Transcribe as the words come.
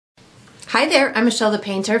Hi there, I'm Michelle the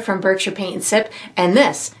Painter from Berkshire Paint and Sip, and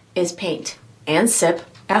this is Paint and Sip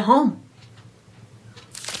at Home.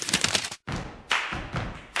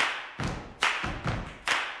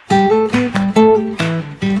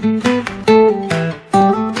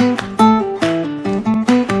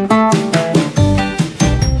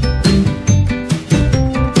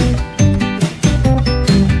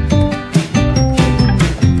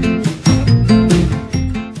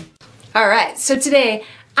 Alright, so today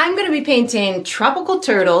I'm going to be painting Tropical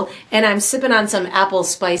Turtle, and I'm sipping on some apple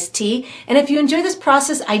spice tea. And if you enjoy this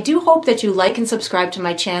process, I do hope that you like and subscribe to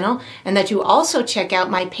my channel, and that you also check out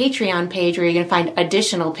my Patreon page where you can find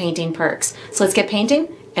additional painting perks. So let's get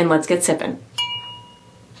painting and let's get sipping.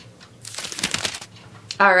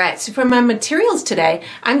 Alright, so for my materials today,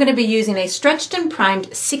 I'm going to be using a stretched and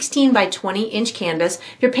primed 16 by 20 inch canvas.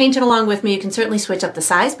 If you're painting along with me, you can certainly switch up the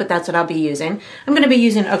size, but that's what I'll be using. I'm going to be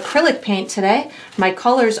using acrylic paint today. My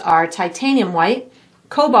colors are titanium white,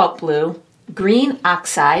 cobalt blue, green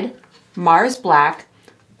oxide, Mars black,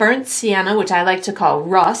 burnt sienna, which I like to call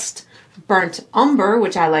rust, burnt umber,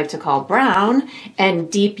 which I like to call brown,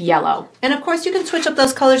 and deep yellow. And of course you can switch up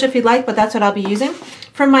those colors if you'd like, but that's what I'll be using.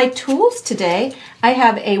 For my tools today, I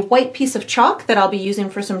have a white piece of chalk that I'll be using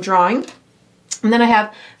for some drawing. And then I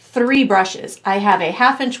have 3 brushes. I have a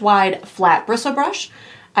 1/2 inch wide flat bristle brush.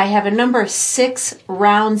 I have a number 6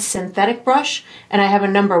 round synthetic brush, and I have a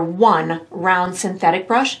number 1 round synthetic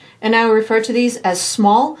brush, and I will refer to these as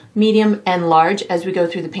small, medium, and large as we go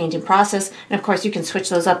through the painting process. And of course you can switch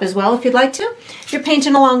those up as well if you'd like to. If you're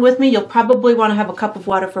painting along with me, you'll probably want to have a cup of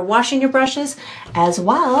water for washing your brushes, as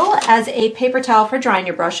well as a paper towel for drying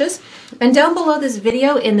your brushes. And down below this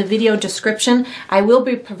video, in the video description, I will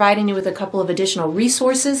be providing you with a couple of additional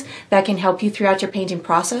resources that can help you throughout your painting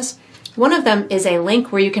process. One of them is a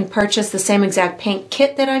link where you can purchase the same exact paint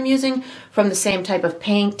kit that I'm using from the same type of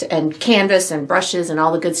paint and canvas and brushes and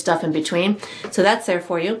all the good stuff in between. So that's there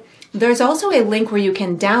for you. There's also a link where you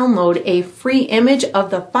can download a free image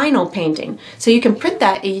of the final painting. So you can print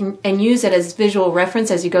that in and use it as visual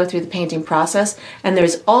reference as you go through the painting process. And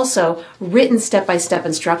there's also written step-by-step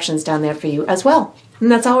instructions down there for you as well.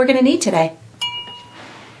 And that's all we're going to need today.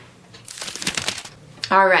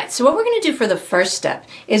 Alright, so what we're going to do for the first step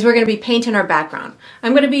is we're going to be painting our background.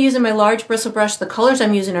 I'm going to be using my large bristle brush. The colors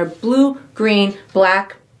I'm using are blue, green,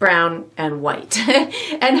 black, brown, and white.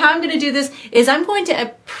 And how I'm going to do this is I'm going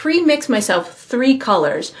to pre-mix myself 3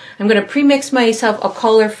 colors. I'm going to pre-mix myself a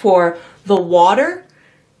color for the water,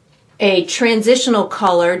 a transitional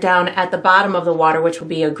color down at the bottom of the water, which will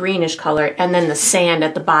be a greenish color, and then the sand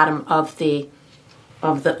at the bottom of the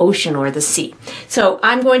ocean or the sea. So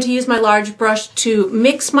I'm going to use my large brush to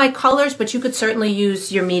mix my colors, but you could certainly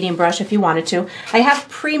use your medium brush if you wanted to. I have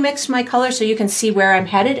pre-mixed my colors so you can see where I'm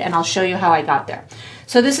headed, and I'll show you how I got there.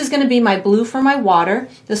 So this is going to be my blue for my water,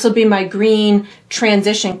 this will be my green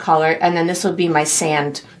transition color, and then this will be my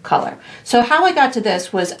sand color. So how I got to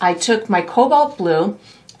this was I took my cobalt blue,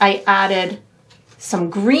 I added some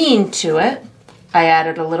green to it, I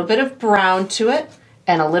added a little bit of brown to it,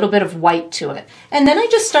 and a little bit of white to it. And then I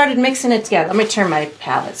just started mixing it together. Let me turn my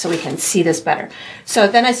palette so we can see this better. So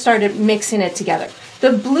then I started mixing it together.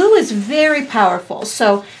 The blue is very powerful,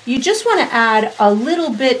 so you just want to add a little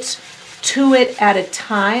bit to it at a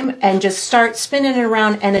time and just start spinning it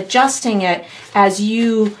around and adjusting it as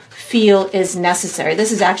you feel is necessary.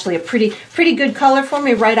 This is actually a pretty good color for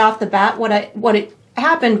me right off the bat. What it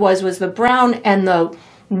happened was the brown and the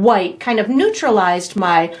white kind of neutralized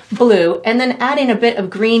my blue, and then adding a bit of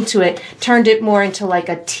green to it turned it more into like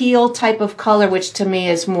a teal type of color, which to me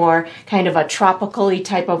is more kind of a tropical-y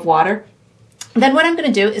type of water. Then what I'm going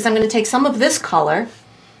to do is I'm going to take some of this color,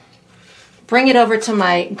 bring it over to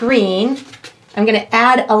my green. I'm going to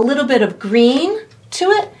add a little bit of green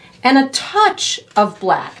to it and a touch of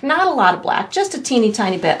black. Not a lot of black, just a teeny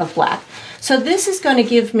tiny bit of black. So this is going to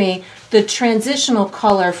give me the transitional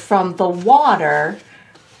color from the water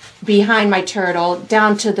behind my turtle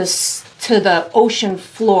down to the ocean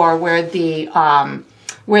floor where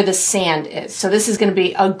the sand is. So this is going to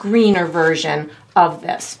be a greener version of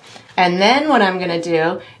this. And then what I'm going to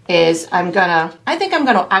do is I think I'm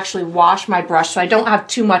going to actually wash my brush so I don't have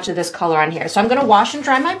too much of this color on here. So I'm going to wash and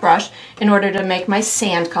dry my brush in order to make my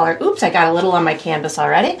sand color. Oops, I got a little on my canvas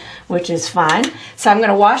already, which is fine. So I'm going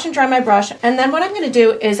to wash and dry my brush, and then what I'm going to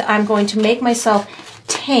do is I'm going to make myself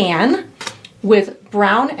tan with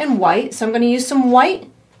brown and white. So I'm going to use some white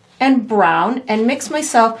and brown and mix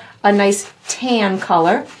myself a nice tan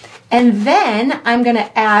color. And then I'm going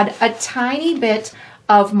to add a tiny bit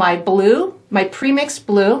of my blue, my pre-mixed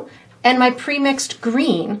blue, and my pre-mixed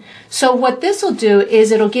green. So what this will do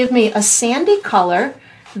is it'll give me a sandy color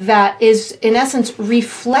that is in essence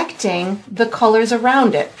reflecting the colors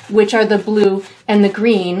around it, which are the blue and the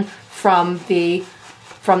green from the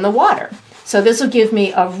water. So this will give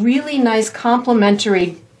me a really nice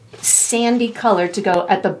complementary sandy color to go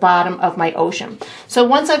at the bottom of my ocean. So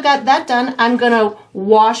once I've got that done, I'm going to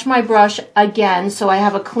wash my brush again so I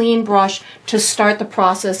have a clean brush to start the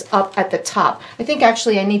process up at the top. I think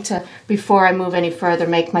actually I need to, before I move any further,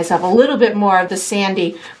 make myself a little bit more of the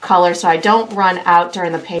sandy color so I don't run out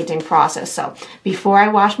during the painting process. So before I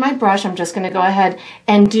wash my brush, I'm just going to go ahead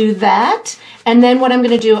and do that. And then what I'm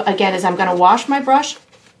going to do again is I'm going to wash my brush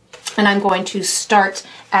and I'm going to start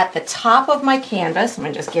at the top of my canvas. I'm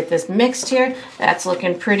going to just get this mixed here. That's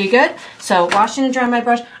looking pretty good. So washing and drying my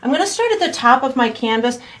brush. I'm going to start at the top of my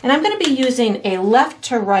canvas, and I'm going to be using a left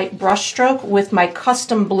to right brush stroke with my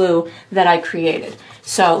custom blue that I created.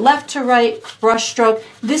 So left to right brush stroke.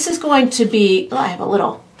 This is going to be, oh, I have a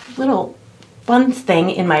little fun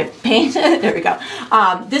thing in my paint. There we go.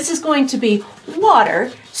 This is going to be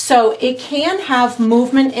water, so it can have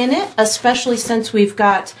movement in it, especially since we've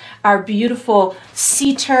got our beautiful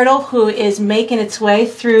sea turtle who is making its way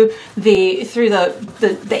through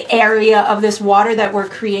the area of this water that we're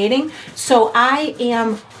creating. So I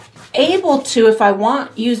am able to, if I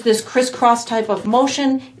want, use this crisscross type of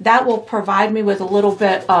motion. That will provide me with a little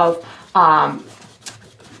bit of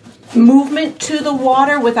movement to the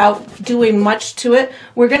water without doing much to it.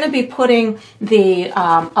 We're going to be putting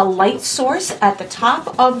a light source at the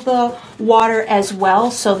top of the water as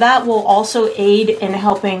well, so that will also aid in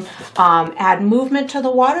helping add movement to the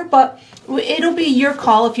water, but it'll be your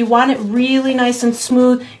call. If you want it really nice and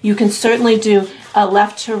smooth, you can certainly do a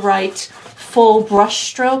left to right full brush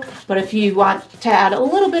stroke, but if you want to add a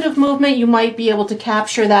little bit of movement, you might be able to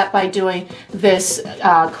capture that by doing this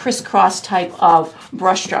crisscross type of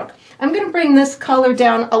brush stroke. I'm going to bring this color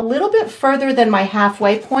down a little bit further than my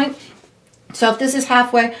halfway point. So if this is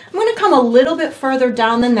halfway, I'm going to come a little bit further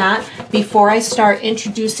down than that before I start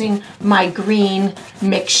introducing my green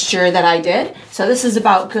mixture that I did. So this is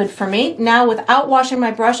about good for me. Now without washing my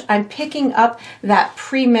brush, I'm picking up that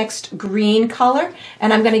pre-mixed green color,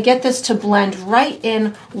 and I'm going to get this to blend right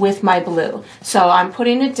in with my blue. So I'm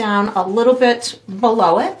putting it down a little bit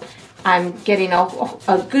below it. I'm getting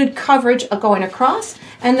a good coverage of going across,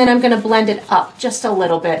 and then I'm going to blend it up just a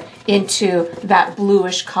little bit into that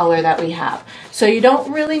bluish color that we have. So you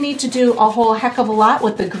don't really need to do a whole heck of a lot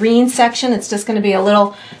with the green section. It's just going to be a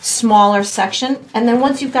little smaller section. And then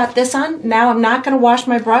once you've got this on, now I'm not going to wash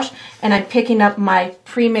my brush, and I'm picking up my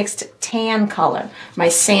pre-mixed tan color, my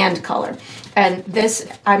sand color. And this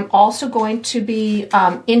I'm also going to be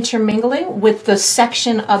intermingling with the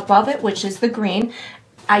section above it, which is the green.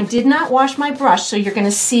 I did not wash my brush, so you're going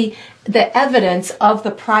to see the evidence of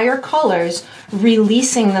the prior colors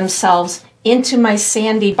releasing themselves into my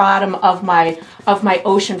sandy bottom of my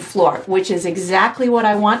ocean floor, which is exactly what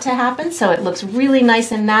I want to happen. So it looks really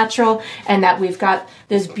nice and natural, and that we've got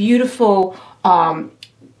this beautiful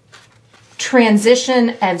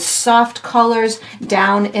transition and soft colors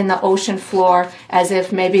down in the ocean floor, as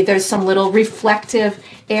if maybe there's some little reflective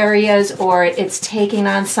areas, or it's taking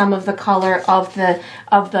on some of the color of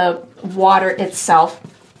the water itself.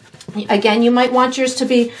 Again, you might want yours to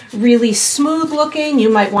be really smooth looking. You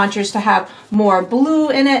might want yours to have more blue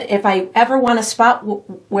in it. If I ever want a spot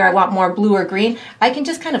where I want more blue or green, I can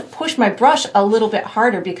just kind of push my brush a little bit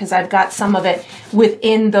harder because I've got some of it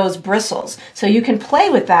within those bristles. So you can play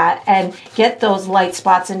with that and get those light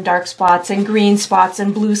spots and dark spots and green spots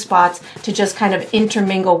and blue spots to just kind of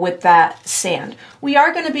intermingle with that sand. We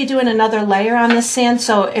are going to be doing another layer on this sand,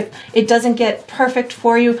 so if it doesn't get perfect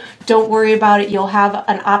for you, don't worry about it. You'll have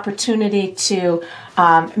an opportunity to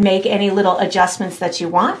make any little adjustments that you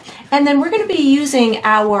want. And then we're going to be using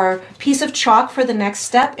our piece of chalk for the next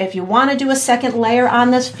step. If you want to do a second layer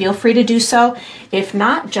on this, feel free to do so. If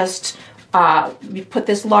not, just you put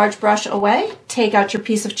this large brush away, take out your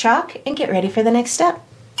piece of chalk, and get ready for the next step.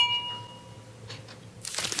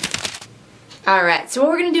 Alright, so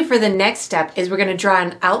what we're going to do for the next step is we're going to draw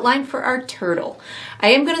an outline for our turtle. I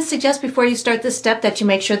am going to suggest before you start this step that you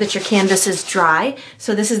make sure that your canvas is dry.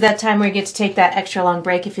 So this is that time where you get to take that extra long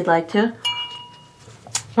break if you'd like to.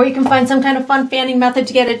 Or you can find some kind of fun fanning method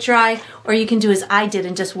to get it dry, or you can do as I did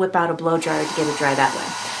and just whip out a blow dryer to get it dry that way.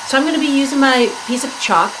 So I'm going to be using my piece of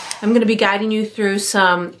chalk. I'm going to be guiding you through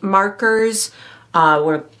some markers.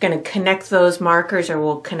 We're going to connect those markers, or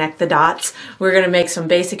we'll connect the dots. We're going to make some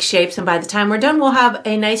basic shapes, and by the time we're done, we'll have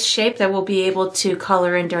a nice shape that we'll be able to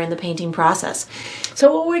color in during the painting process.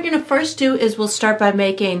 So what we're going to first do is we'll start by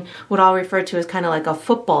making what I'll refer to as kind of like a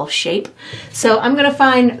football shape. So I'm going to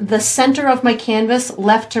find the center of my canvas,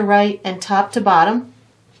 left to right and top to bottom.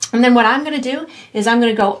 And then what I'm going to do is I'm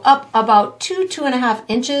going to go up about 2.5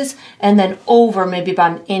 inches, and then over maybe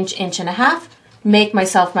about an inch, inch and a half, make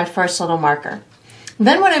myself my first little marker.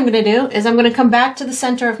 Then what I'm going to do is I'm going to come back to the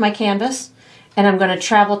center of my canvas, and I'm going to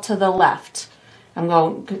travel to the left. I'm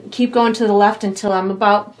going to keep going to the left until I'm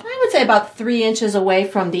about, I would say about 3 inches away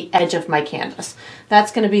from the edge of my canvas.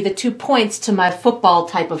 That's going to be the 2 points to my football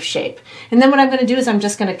type of shape. And then what I'm going to do is I'm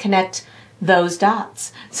just going to connect those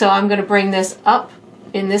dots. So I'm going to bring this up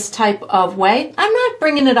in this type of way. I'm not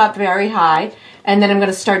bringing it up very high, and then I'm going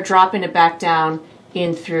to start dropping it back down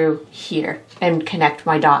in through here and connect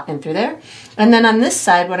my dot in through there. And then on this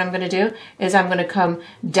side, what I'm going to do is I'm going to come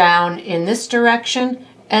down in this direction,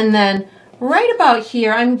 and then right about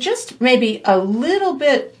here, I'm just maybe a little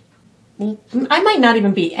bit, I might not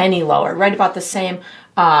even be any lower, right about the same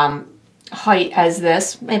height as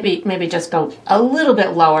this, maybe just go a little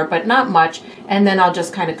bit lower, but not much, and then I'll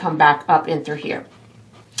just kind of come back up in through here.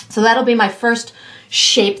 So that'll be my first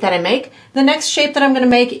shape that I make. The next shape that I'm going to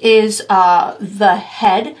make is the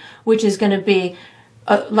head, which is going to be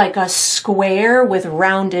like a square with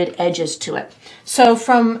rounded edges to it. So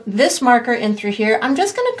from this marker in through here, I'm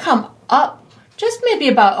just going to come up just maybe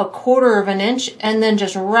about 1/4 inch, and then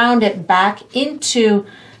just round it back into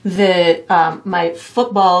the my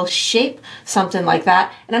football shape, something like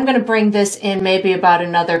that. And I'm going to bring this in maybe about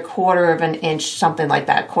another 1/4 inch, something like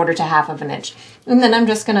that, 1/4 to 1/2 inch. And then I'm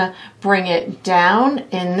just going to bring it down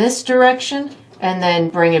in this direction, and then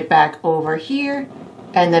bring it back over here,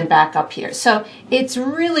 and then back up here. So it's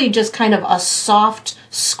really just kind of a soft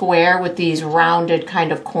square with these rounded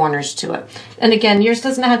kind of corners to it. And again, yours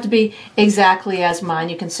doesn't have to be exactly as mine.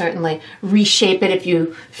 You can certainly reshape it if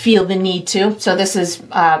you feel the need to. So this is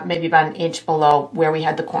maybe about an inch below where we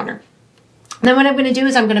had the corner. Then what I'm going to do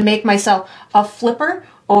is I'm going to make myself a flipper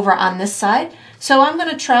over on this side. So I'm going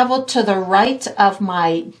to travel to the right of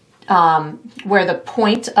my, where the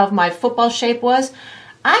point of my football shape was.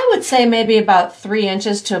 I would say maybe about 3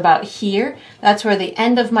 inches to about here. That's where the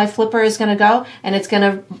end of my flipper is going to go, and it's going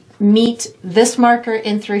to meet this marker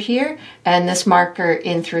in through here and this marker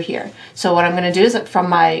in through here. So what I'm going to do is from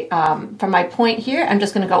my point here, I'm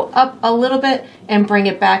just going to go up a little bit and bring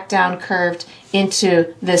it back down curved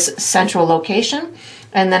into this central location.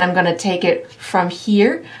 And then I'm going to take it from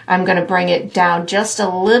here. I'm going to bring it down just a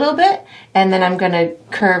little bit, and then I'm going to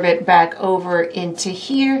curve it back over into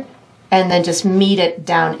here, and then just meet it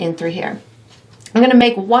down in through here. I'm going to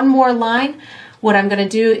make one more line. What I'm going to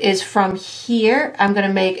do is from here, I'm going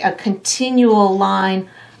to make a continual line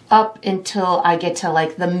up until I get to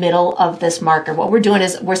like the middle of this marker. What we're doing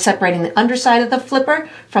is we're separating the underside of the flipper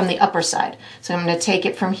from the upper side. So I'm going to take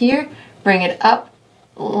it from here, bring it up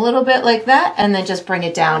a little bit like that, and then just bring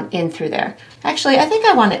it down in through there. Actually, I think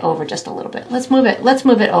I want it over just a little bit. Let's move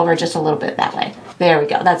it over just a little bit that way. There we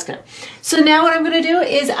go. That's good. So now what I'm going to do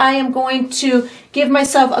is I am going to give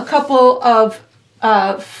myself a couple of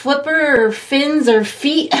flipper fins or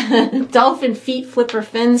feet, dolphin feet, flipper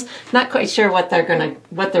fins. Not quite sure what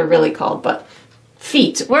they're really called, but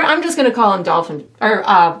feet. I'm just going to call them dolphin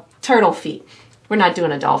or turtle feet. We're not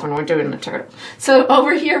doing a dolphin, we're doing a turtle. So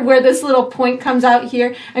over here where this little point comes out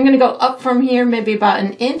here, I'm going to go up from here maybe about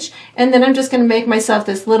an inch, and then I'm just going to make myself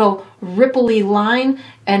this little ripply line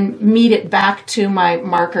and meet it back to my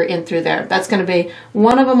marker in through there. That's going to be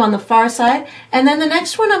one of them on the far side. And then the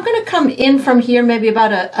next one, I'm going to come in from here maybe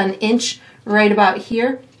about an inch right about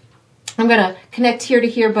here. I'm going to connect here to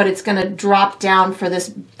here, but it's going to drop down for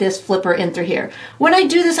this flipper in through here. When I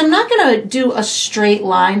do this, I'm not going to do a straight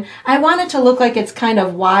line. I want it to look like it's kind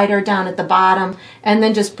of wider down at the bottom, and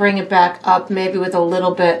then just bring it back up maybe with a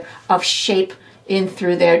little bit of shape in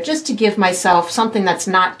through there, just to give myself something that's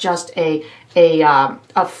not just a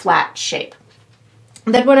flat shape.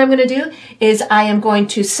 Then what I'm going to do is I am going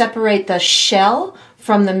to separate the shell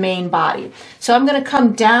from the main body. So I'm going to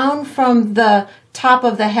come down from the top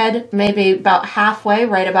of the head, maybe about halfway,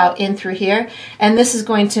 right about in through here, and this is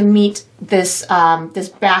going to meet this this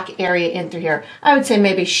back area in through here. I would say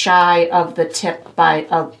maybe shy of the tip by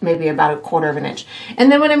maybe about 1/4 inch.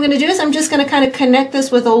 And then what I'm going to do is I'm just going to kind of connect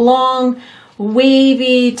this with a long,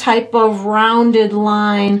 wavy type of rounded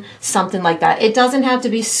line, something like that. It doesn't have to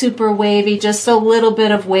be super wavy, just a little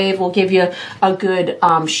bit of wave will give you a good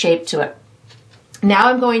shape to it. Now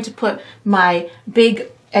I'm going to put my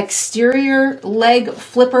big exterior leg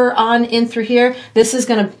flipper on in through here. This is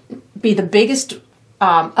going to be the biggest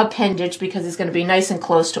appendage because it's going to be nice and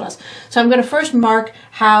close to us. So I'm going to first mark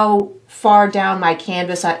how far down my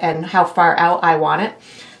canvas and how far out I want it.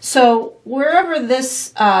 So wherever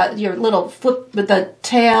this, your little flip with the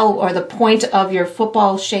tail or the point of your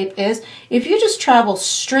football shape is, if you just travel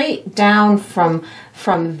straight down from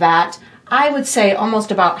that, I would say almost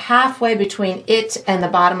about halfway between it and the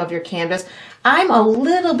bottom of your canvas, I'm a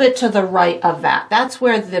little bit to the right of that. That's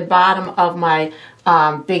where the bottom of my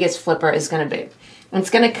biggest flipper is going to be. And it's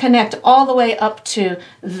going to connect all the way up to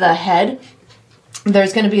the head.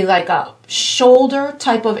 There's going to be like a shoulder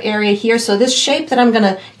type of area here. So this shape that I'm going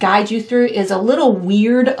to guide you through is a little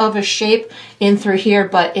weird of a shape in through here,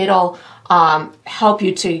 but it'll help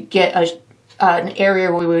you to get an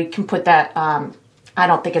area where we can put that, I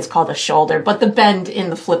don't think it's called a shoulder, but the bend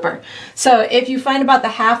in the flipper. So if you find about the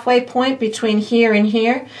halfway point between here and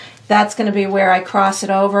here, that's going to be where I cross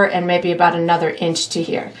it over, and maybe about another inch to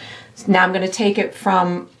here. So now I'm going to take it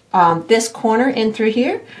from this corner in through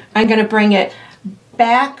here. I'm going to bring it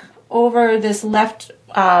back over this left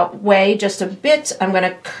way just a bit. I'm going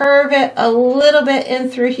to curve it a little bit in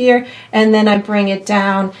through here, and then I bring it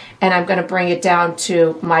down, and I'm going to bring it down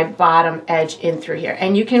to my bottom edge in through here.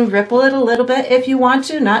 And you can ripple it a little bit if you want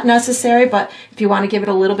to, not necessary, but if you want to give it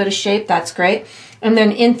a little bit of shape, that's great. And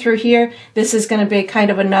then in through here, this is going to be kind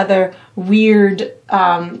of another weird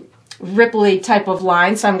ripply type of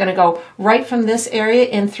line. So I'm going to go right from this area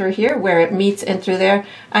in through here where it meets in through there.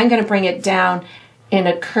 I'm going to bring it down in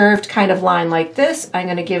a curved kind of line like this. I'm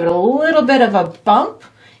going to give it a little bit of a bump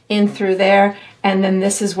in through there, and then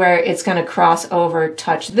this is where it's going to cross over,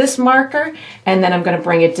 touch this marker, and then I'm going to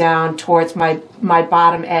bring it down towards my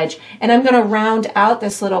bottom edge, and I'm going to round out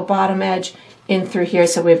this little bottom edge in through here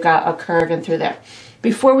so we've got a curve in through there.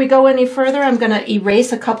 Before we go any further, I'm going to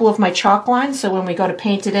erase a couple of my chalk lines, so when we go to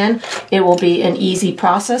paint it in, it will be an easy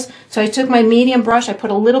process. So I took my medium brush, I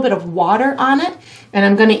put a little bit of water on it, and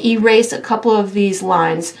I'm going to erase a couple of these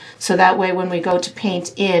lines, so that way when we go to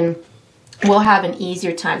paint in, we'll have an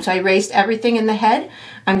easier time. So I erased everything in the head.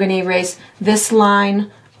 I'm going to erase this line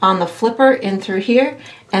on the flipper in through here,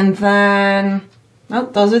 and then, well,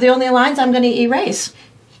 those are the only lines I'm going to erase.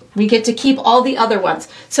 We get to keep all the other ones.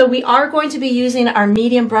 So we are going to be using our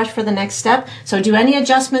medium brush for the next step. So do any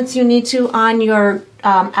adjustments you need to on your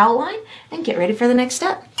outline and get ready for the next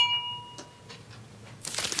step.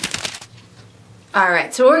 All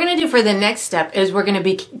right, so what we're gonna do for the next step is we're gonna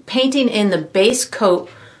be painting in the base coat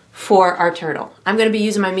for our turtle. I'm gonna be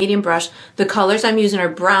using my medium brush. The colors I'm using are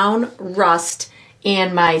brown, rust,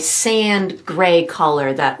 and my sand gray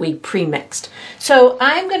color that we pre-mixed. So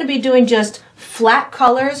I'm gonna be doing just flat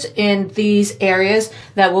colors in these areas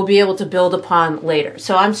that we'll be able to build upon later.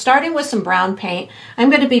 So I'm starting with some brown paint. I'm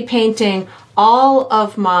going to be painting all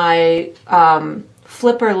of my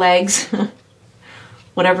flipper legs,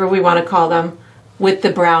 whatever we want to call them, with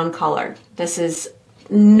the brown color. This is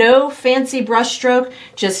no fancy brush stroke,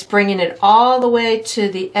 just bringing it all the way to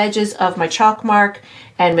the edges of my chalk mark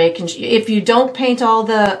and making sure, if you don't paint all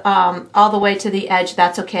the way to the edge,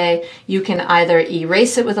 that's okay. You can either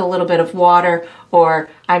erase it with a little bit of water, or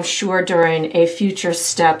I'm sure during a future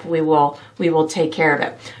step we will take care of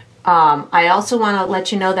it. I also want to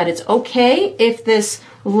let you know that it's okay if this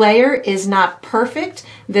layer is not perfect.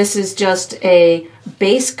 This is just a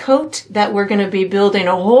base coat that we're going to be building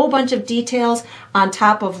a whole bunch of details on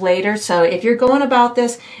top of later. So if you're going about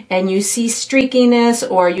this and you see streakiness,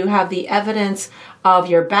 or you have the evidence of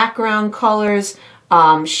your background colors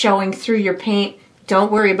showing through your paint,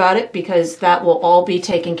 don't worry about it, because that will all be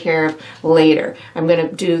taken care of later. I'm going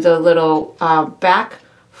to do the little back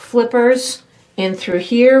flippers in through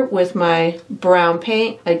here with my brown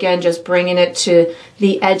paint. Again, just bringing it to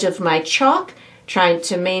the edge of my chalk, trying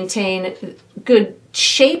to maintain good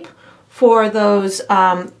shape for those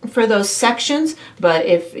sections. But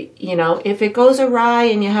if it goes awry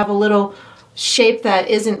and you have a little shape that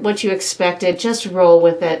isn't what you expected, just roll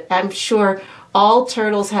with it. I'm sure all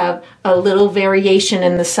turtles have a little variation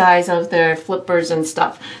in the size of their flippers and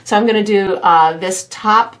stuff. So I'm going to do this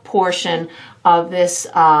top portion of this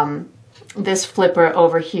this flipper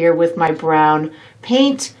over here with my brown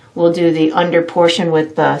paint. We'll do the under portion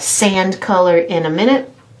with the sand color in a minute.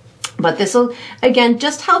 But this will, again,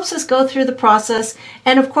 just helps us go through the process.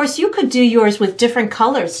 And of course, you could do yours with different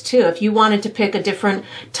colors too. If you wanted to pick a different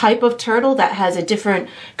type of turtle that has a different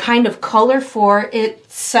kind of color for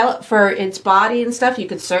its body and stuff, you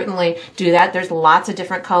could certainly do that. There's lots of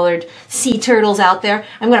different colored sea turtles out there.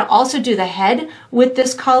 I'm going to also do the head with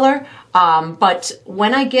this color. But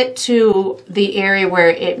when I get to the area where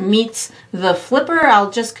it meets the flipper,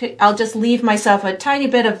 I'll just leave myself a tiny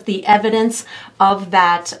bit of the evidence of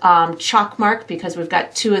that chalk mark, because we've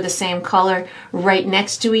got two of the same color right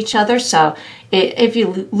next to each other. So if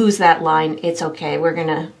you lose that line, it's okay. We're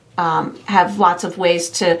gonna have lots of ways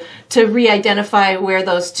to re-identify where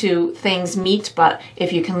those two things meet, but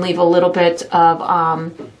if you can leave a little bit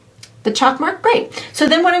of the chalk mark, great. So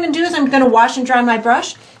then what I'm going to do is I'm going to wash and dry my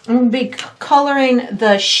brush. I'm going to be coloring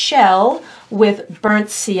the shell with burnt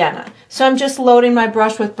sienna. So I'm just loading my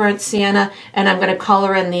brush with burnt sienna, and I'm going to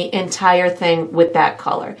color in the entire thing with that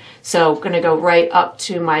color. So I'm going to go right up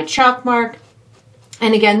to my chalk mark.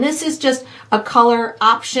 And again, this is just a color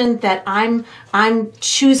option that I'm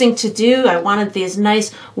choosing to do. I wanted these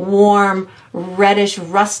nice, warm, reddish,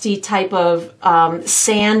 rusty type of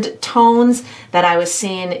sand tones that I was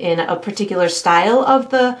seeing in a particular style of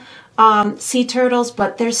the sea turtles,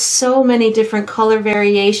 but there's so many different color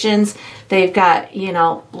variations. They've got, you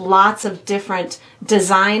know, lots of different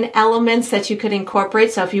design elements that you could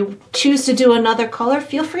incorporate. So if you choose to do another color,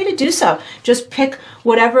 feel free to do so. Just pick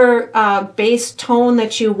whatever base tone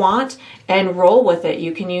that you want and roll with it.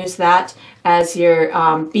 You can use that as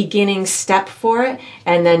your beginning step for it,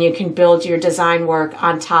 and then you can build your design work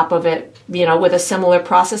on top of it, you know, with a similar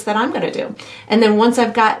process that I'm going to do. And then once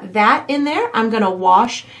I've got that in there, I'm going to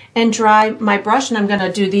wash and dry my brush, and I'm going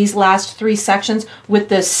to do these last 3 sections with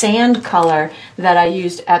the sand color that I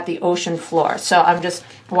used at the ocean floor. So I'm just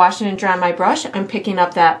washing and drying my brush. I'm picking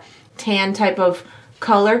up that tan type of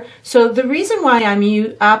color. So the reason why I'm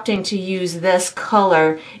opting to use this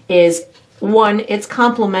color is, one, it's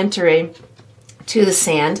complementary to the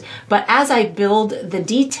sand, but as I build the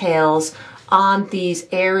details on these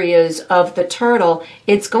areas of the turtle,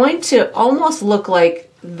 it's going to almost look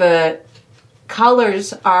like the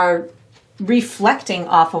colors are reflecting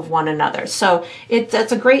off of one another. So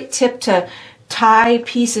that's a great tip to tie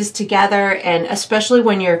pieces together, and especially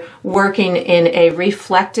when you're working in a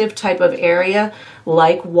reflective type of area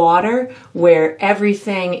like water, where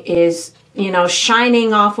everything is, you know,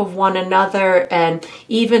 shining off of one another. And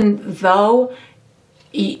even though,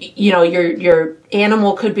 you know, your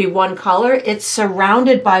animal could be one color, it's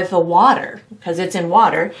surrounded by the water because it's in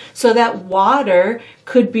water. So that water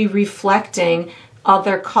could be reflecting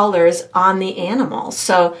other colors on the animal.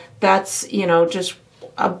 So that's, you know, just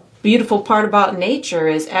a beautiful part about nature,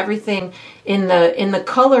 is everything in the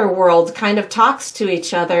color world kind of talks to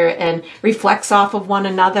each other and reflects off of one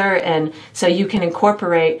another. And so you can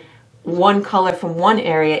incorporate one color from one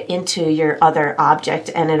area into your other object,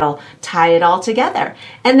 and it'll tie it all together.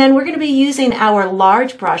 And then we're going to be using our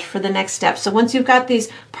large brush for the next step. So once you've got these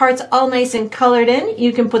parts all nice and colored in,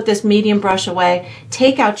 you can put this medium brush away,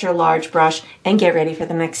 take out your large brush, and get ready for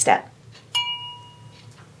the next step.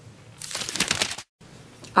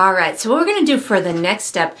 All right, so what we're going to do for the next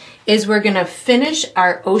step is we're going to finish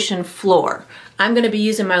our ocean floor. I'm going to be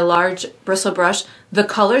using my large bristle brush. The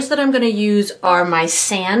colors that I'm going to use are my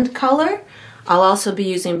sand color. I'll also be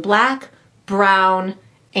using black, brown,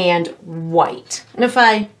 and white. And if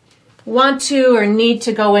I want to or need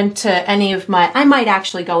to go into any of my, I might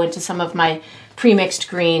actually go into some of my pre-mixed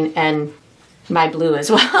green and my blue as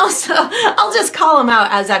well. So I'll just call them out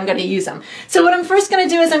as I'm going to use them. So what I'm first going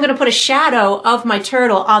to do is I'm going to put a shadow of my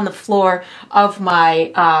turtle on the floor of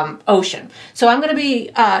my ocean. So I'm going to be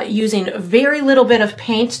using very little bit of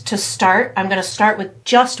paint to start. I'm going to start with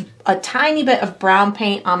just a tiny bit of brown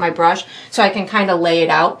paint on my brush so I can kind of lay it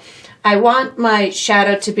out. I want my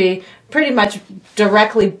shadow to be pretty much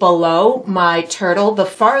directly below my turtle. The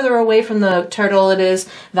farther away from the turtle it is,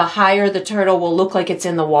 the higher the turtle will look like it's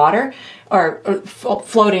in the water, or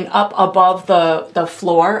floating up above the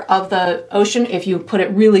floor of the ocean. If you put it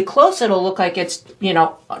really close, it'll look like it's, you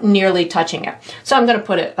know, nearly touching it. So I'm going to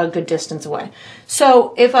put it a good distance away.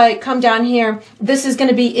 So if I come down here, this is going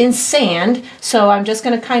to be in sand. So I'm just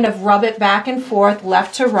going to kind of rub it back and forth,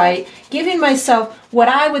 left to right, giving myself what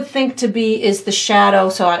I would think to be is the shadow.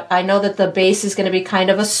 So I know that the base is going to be kind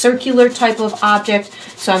of a circular type of object.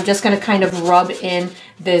 So I'm just going to kind of rub in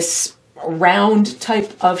this round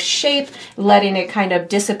type of shape, letting it kind of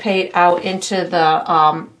dissipate out into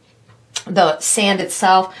the sand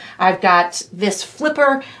itself. I've got this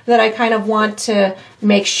flipper that I kind of want to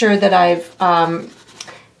make sure that I've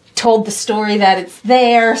told the story that it's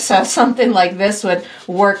there. So something like this would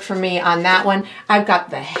work for me on that one. I've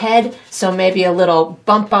got the head, so maybe a little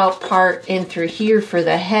bump out part in through here for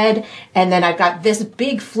the head. And then I've got this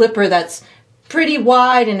big flipper that's pretty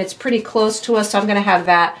wide and it's pretty close to us. So I'm going to have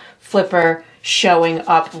that flipper showing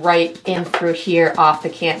up right in through here off the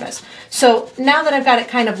canvas. So now that I've got it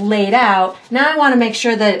kind of laid out, now I want to make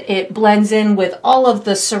sure that it blends in with all of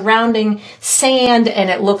the surrounding sand and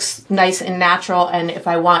it looks nice and natural. And if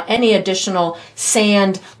I want any additional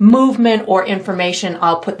sand movement or information,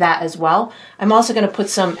 I'll put that as well. I'm also going to put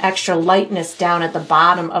some extra lightness down at the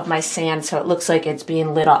bottom of my sand so it looks like it's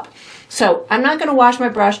being lit up. So I'm not going to wash my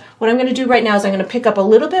brush. What I'm going to do right now is I'm going to pick up a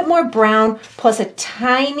little bit more brown plus a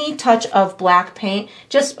tiny touch of black paint.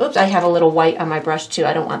 Just, oops, I have a little white on my brush too.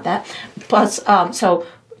 I don't want that. Plus, so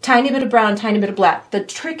tiny bit of brown, tiny bit of black. The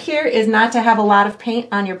trick here is not to have a lot of paint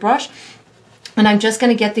on your brush. And I'm just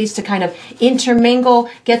going to get these to kind of intermingle,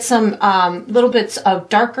 get some little bits of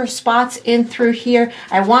darker spots in through here.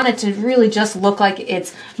 I want it to really just look like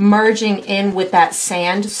it's merging in with that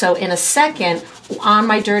sand. So in a second, on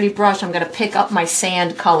my dirty brush, I'm going to pick up my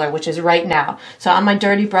sand color, which is right now. So on my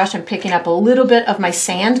dirty brush, I'm picking up a little bit of my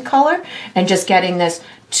sand color and just getting this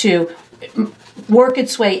to work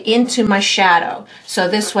its way into my shadow. So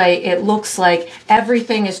this way it looks like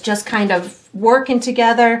everything is just kind of working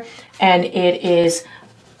together and it is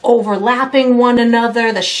overlapping one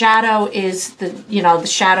another. The shadow is the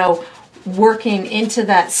shadow working into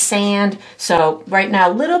that sand. So right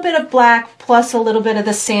now, a little bit of black plus a little bit of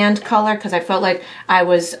the sand color because I felt like I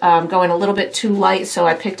was going a little bit too light. So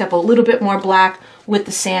I picked up a little bit more black with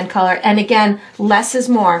the sand color. And again, less is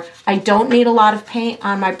more. I don't need a lot of paint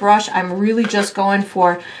on my brush. I'm really just going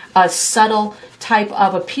for a subtle type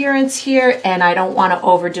of appearance here and I don't want to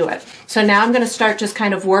overdo it. So now I'm going to start just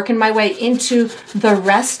kind of working my way into the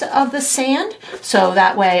rest of the sand so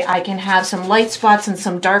that way I can have some light spots and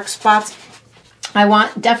some dark spots.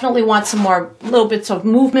 I definitely want some more little bits of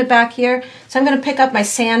movement back here. So I'm going to pick up my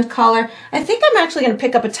sand color. I think I'm actually going to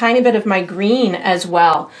pick up a tiny bit of my green as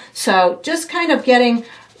well. So just kind of getting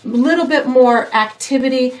a little bit more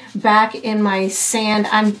activity back in my sand.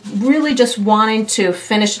 I'm really just wanting to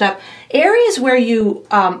finish it up. Areas where you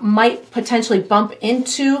might potentially bump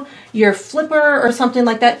into your flipper or something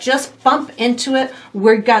like that, just bump into it.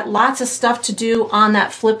 We've got lots of stuff to do on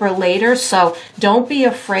that flipper later, so don't be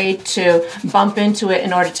afraid to bump into it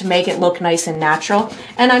in order to make it look nice and natural.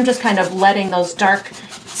 And I'm just kind of letting those dark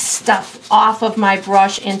stuff off of my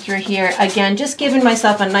brush in through here. Again, just giving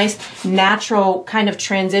myself a nice natural kind of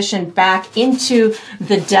transition back into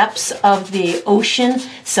the depths of the ocean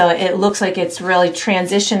so it looks like it's really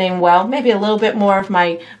transitioning well. Maybe a little bit more of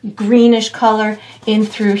my greenish color in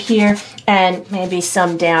through here and maybe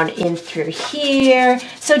some down in through here.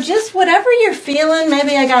 So just whatever you're feeling.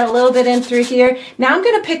 Maybe I got a little bit in through here. Now I'm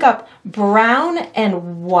going to pick up brown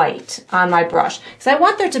and white on my brush because I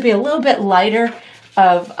want there to be a little bit lighter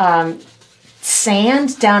of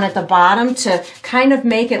sand down at the bottom to kind of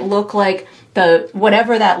make it look like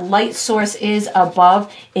whatever that light source is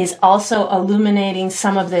above is also illuminating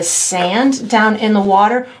some of this sand down in the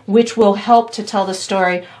water, which will help to tell the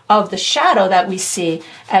story of the shadow that we see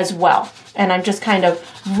as well. And I'm just kind of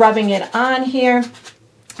rubbing it on here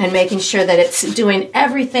and making sure that it's doing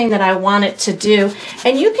everything that I want it to do.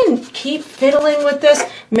 And you can keep fiddling with this.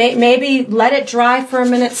 Maybe let it dry for a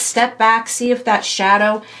minute, step back, see if that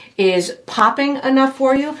shadow is popping enough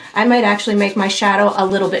for you. I might actually make my shadow a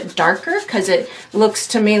little bit darker because it looks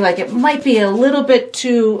to me like it might be a little bit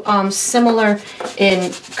too similar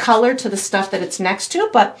in color to the stuff that it's next to.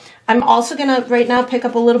 But I'm also gonna right now pick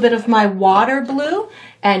up a little bit of my water blue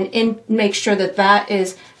and make sure that that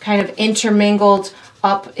is kind of intermingled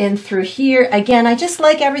up in through here. Again, I just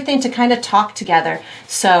like everything to kind of talk together.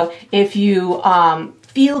 So if you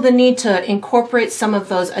feel the need to incorporate some of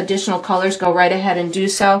those additional colors, go right ahead and do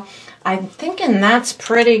so. I'm thinking that's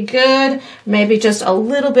pretty good. Maybe just a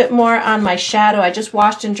little bit more on my shadow. I just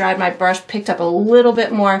washed and dried my brush, picked up a little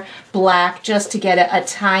bit more black just to get it a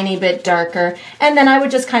tiny bit darker. And then I would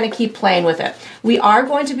just kind of keep playing with it. We are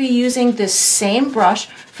going to be using this same brush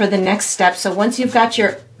for the next step. So once you've got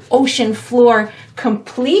your ocean floor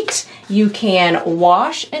complete, you can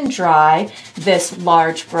wash and dry this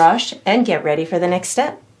large brush and get ready for the next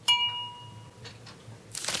step.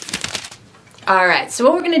 All right, so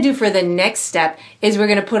what we're going to do for the next step is we're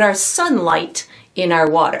going to put our sunlight in our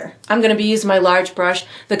water. I'm going to be using my large brush.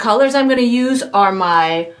 The colors I'm going to use are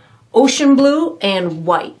my ocean blue and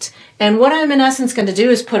white. And what I'm in essence going to do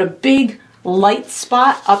is put a big light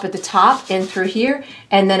spot up at the top and through here,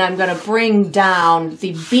 and then I'm going to bring down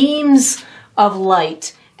the beams of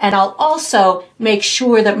light and I'll also make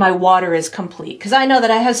sure that my water is complete, because I know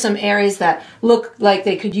that I have some areas that look like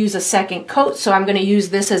they could use a second coat, so I'm going to use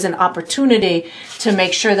this as an opportunity to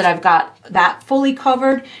make sure that I've got that fully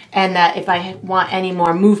covered, and that if I want any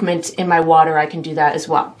more movement in my water, I can do that as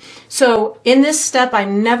well. So in this step,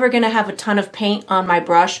 I'm never going to have a ton of paint on my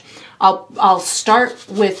brush. I'll start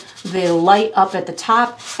with the light up at the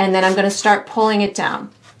top, and then I'm going to start pulling it down.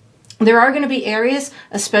 There are going to be areas,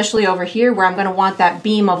 especially over here, where I'm going to want that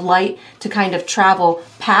beam of light to kind of travel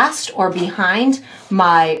past or behind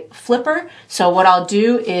my flipper. So what I'll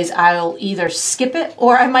do is I'll either skip it,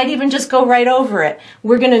 or I might even just go right over it.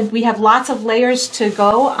 We have lots of layers to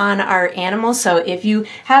go on our animals. So if you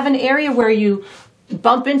have an area where you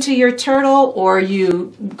bump into your turtle, or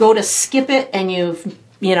you go to skip it and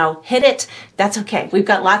you know, hit it, that's okay. We've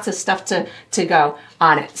got lots of stuff to go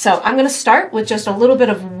on it. So I'm going to start with just a little bit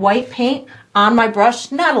of white paint on my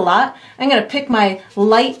brush, not a lot. I'm going to pick my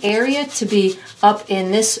light area to be up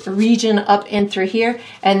in this region, up in through here,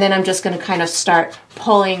 and then I'm just going to kind of start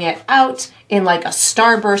pulling it out in like a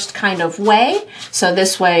starburst kind of way. So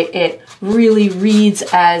this way it really reads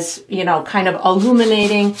as, you know, kind of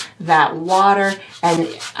illuminating that water. And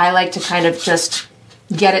I like to kind of just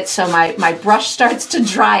get it so my brush starts to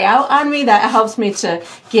dry out on me. That helps me to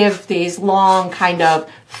give these long kind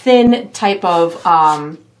of thin type of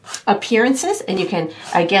appearances, and you can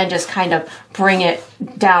again just kind of bring it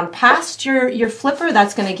down past your flipper.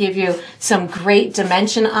 That's going to give you some great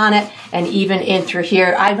dimension on it, and even in through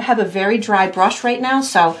here. I have a very dry brush right now,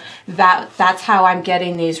 so that's how I'm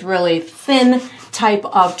getting these really thin type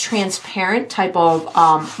of transparent type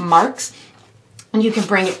of marks. And you can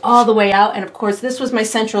bring it all the way out. And of course, this was my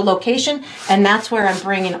central location, and that's where I'm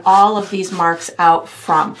bringing all of these marks out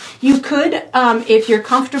from. You could, if you're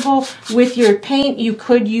comfortable with your paint, you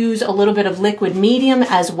could use a little bit of liquid medium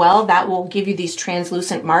as well. That will give you these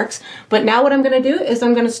translucent marks. But now what I'm going to do is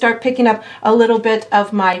I'm going to start picking up a little bit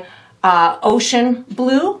of my ocean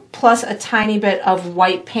blue plus a tiny bit of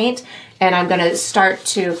white paint. And I'm going to start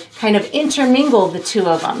to kind of intermingle the two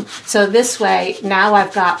of them. So this way, now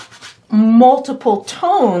I've got multiple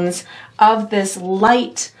tones of this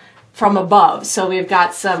light from above. So we've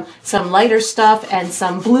got some lighter stuff and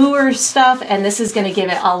some bluer stuff, and this is going to give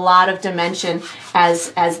it a lot of dimension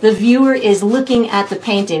as the viewer is looking at the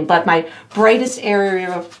painting. But my brightest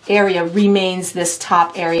area remains this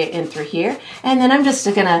top area in through here. And then I'm just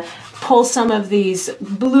going to pull some of these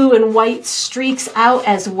blue and white streaks out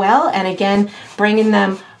as well, and again bringing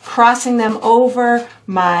them, crossing them over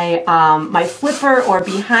my my flipper or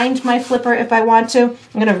behind my flipper if I want to.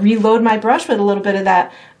 I'm going to reload my brush with a little bit of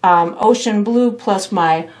that ocean blue plus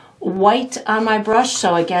my white on my brush.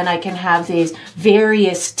 So again, I can have these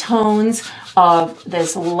various tones of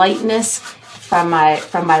this lightness from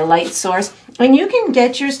my light source. And you can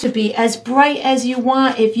get yours to be as bright as you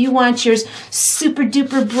want. If you want yours super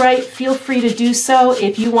duper bright, feel free to do so.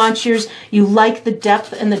 If you want yours, you like the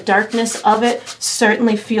depth and the darkness of it,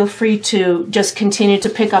 certainly feel free to just continue to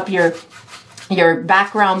pick up your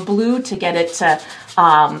background blue to get it to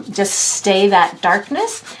just stay that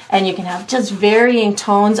darkness, and you can have just varying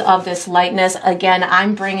tones of this lightness. Again,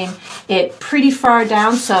 I'm bringing it pretty far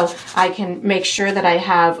down so I can make sure that I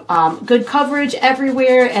have good coverage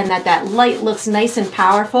everywhere and that light looks nice and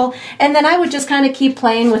powerful. And then I would just kind of keep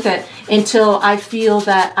playing with it until I feel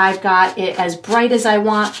that I've got it as bright as I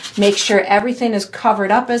want. Make sure everything is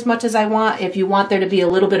covered up as much as I want. If you want there to be a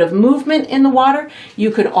little bit of movement in the water,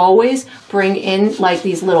 you could always bring in like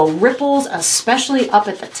these little ripples, especially up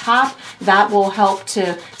at the top. That will help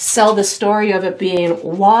to sell the story of it being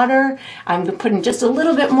water. I'm putting just a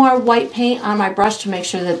little bit more white paint on my brush to make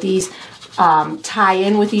sure that these tie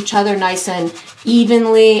in with each other nice and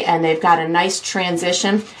evenly, and they've got a nice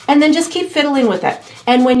transition. And then just keep fiddling with it.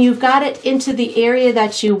 And when you've got it into the area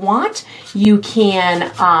that you want, you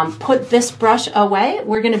can put this brush away.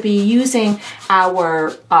 We're going to be using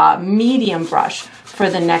our medium brush for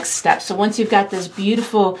the next step. So once you've got this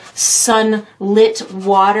beautiful sunlit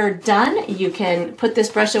water done, you can put this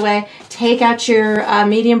brush away, take out your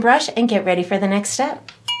medium brush, and get ready for the next step.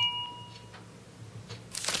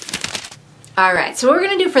 All right, so what we're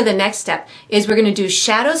going to do for the next step is we're going to do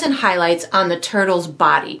shadows and highlights on the turtle's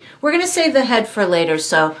body. We're going to save the head for later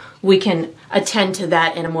so we can attend to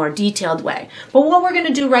that in a more detailed way. But what we're going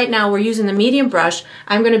to do right now, we're using the medium brush.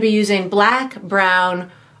 I'm going to be using black,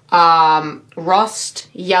 brown, rust,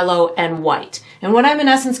 yellow, and white. And what I'm in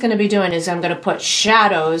essence going to be doing is I'm going to put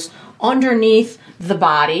shadows underneath the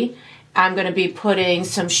body. I'm going to be putting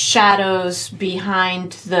some shadows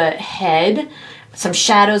behind the head. some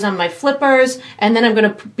shadows on my flippers, and then I'm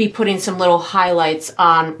going to be putting some little highlights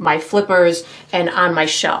on my flippers and on my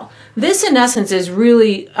shell. This in essence is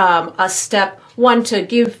really a step one to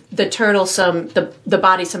give the turtle the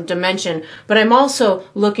body some dimension, but I'm also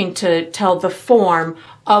looking to tell the form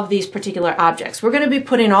of these particular objects. We're going to be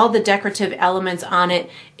putting all the decorative elements on it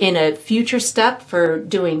in a future step for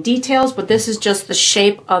doing details, but this is just the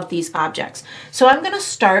shape of these objects. So I'm going to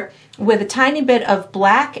start with a tiny bit of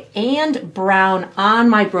black and brown on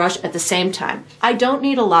my brush at the same time. I don't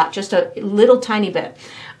need a lot, just a little tiny bit.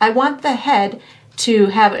 I want the head to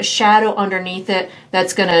have a shadow underneath it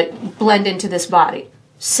that's going to blend into this body.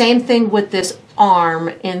 Same thing with this arm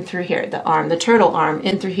in through here, the turtle arm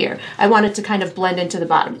in through here. I want it to kind of blend into the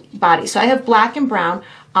body. So I have black and brown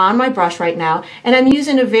on my brush right now, and I'm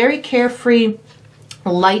using a very carefree,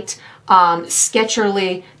 light,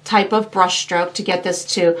 sketcherly type of brush stroke to get this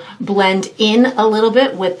to blend in a little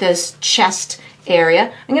bit with this chest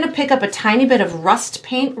area. I'm going to pick up a tiny bit of rust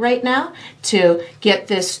paint right now to get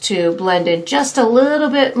this to blend in just a little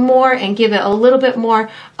bit more and give it a little bit more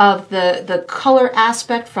of the color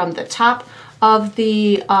aspect from the top of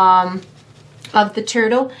the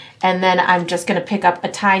turtle. And then I'm just going to pick up a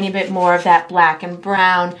tiny bit more of that black and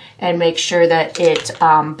brown and make sure that it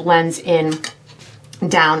blends in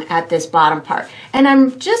down at this bottom part. And I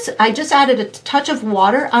just added a touch of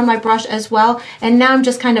water on my brush as well, and now I'm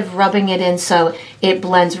just kind of rubbing it in so it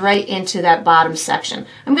blends right into that bottom section.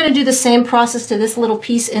 I'm going to do the same process to this little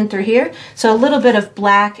piece in through here. So a little bit of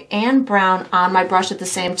black and brown on my brush at the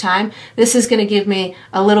same time. This is going to give me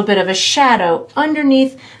a little bit of a shadow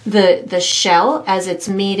underneath the shell as it's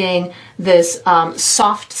meeting this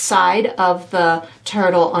soft side of the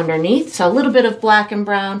turtle underneath. So a little bit of black and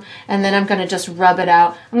brown, and then I'm going to just rub it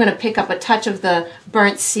out. I'm going to pick up a touch of the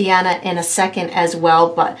burnt sienna in a second as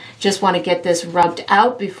well, but just want to get this rubbed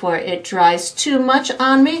out before it dries too much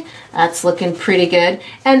on me. That's looking pretty good.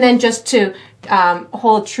 And then just to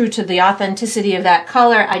hold true to the authenticity of that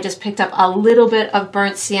color, I just picked up a little bit of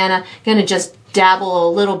burnt sienna. Going to just dabble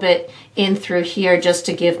a little bit in through here just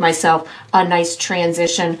to give myself a nice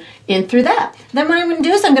transition in through that. Then what I'm going to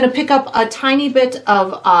do is I'm going to pick up a tiny bit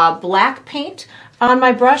of black paint on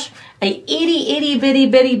my brush, a itty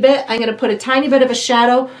bitty bit. I'm going to put a tiny bit of a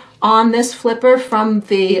shadow on this flipper from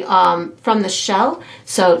the shell.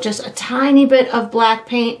 So just a tiny bit of black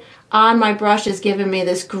paint on my brush is giving me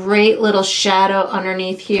this great little shadow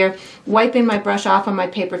underneath here. Wiping my brush off on my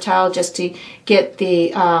paper towel just to get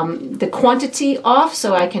the quantity off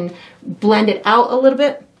so I can blend it out a little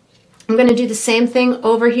bit. I'm going to do the same thing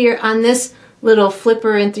over here on this little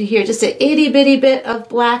flipper in through here. Just an itty bitty bit of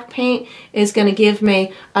black paint is going to give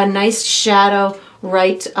me a nice shadow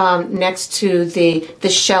right next to the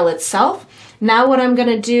shell itself. Now what I'm going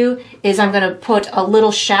to do is I'm going to put a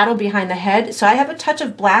little shadow behind the head. So I have a touch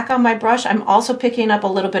of black on my brush. I'm also picking up a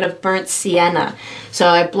little bit of burnt sienna. So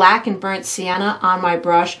I have black and burnt sienna on my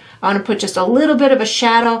brush. I want to put just a little bit of a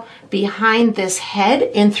shadow behind this head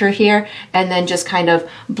in through here and then just kind of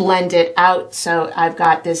blend it out. So I've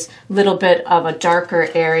got this little bit of a darker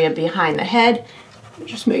area behind the head.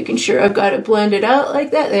 Just making sure I've got it blended out like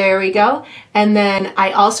that. There we go. And then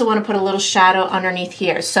I also want to put a little shadow underneath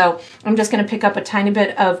here. So I'm just going to pick up a tiny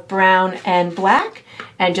bit of brown and black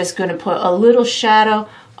and just going to put a little shadow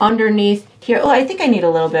underneath here. Oh, I think I need a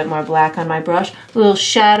little bit more black on my brush. A little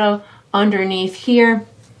shadow underneath here.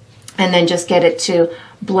 And then just get it to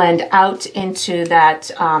blend out into that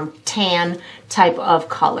tan type of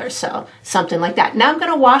color. So something like that. Now I'm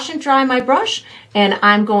going to wash and dry my brush, and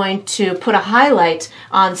I'm going to put a highlight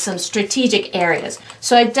on some strategic areas.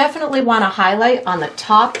 So I definitely want to highlight on the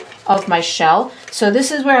top of my shell. So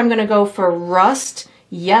this is where I'm going to go for rust,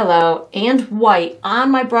 yellow, and white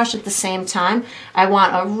on my brush at the same time. I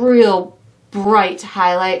want a real bright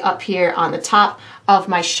highlight up here on the top of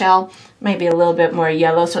my shell. Maybe a little bit more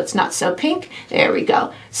yellow so it's not so pink. There we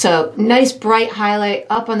go. So nice bright highlight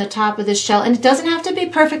up on the top of this shell. And it doesn't have to be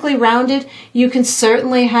perfectly rounded. You can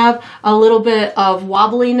certainly have a little bit of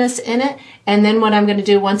wobbliness in it. And then what I'm going to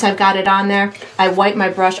do once I've got it on there, I wipe my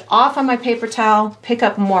brush off on my paper towel, pick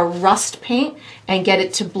up more rust paint, and get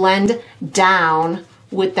it to blend down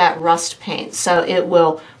with that rust paint. So it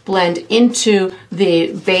will blend into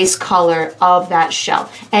the base color of that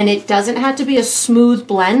shell. And it doesn't have to be a smooth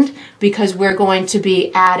blend because we're going to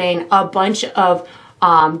be adding a bunch of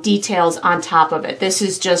details on top of it. This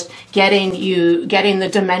is just getting the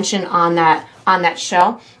dimension on that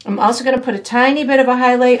shell. I'm also going to put a tiny bit of a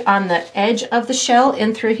highlight on the edge of the shell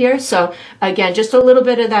in through here. So again, just a little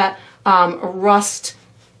bit of that rust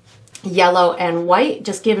yellow and white,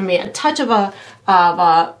 just giving me a touch of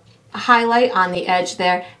a highlight on the edge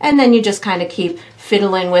there, and then you just kind of keep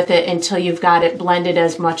fiddling with it until you've got it blended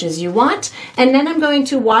as much as you want. And then I'm going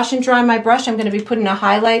to wash and dry my brush. I'm going to be putting a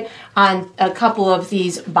highlight on a couple of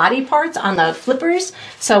these body parts on the flippers.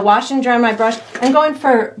 So wash and dry my brush. I'm going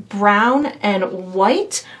for brown and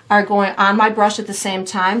white are going on my brush at the same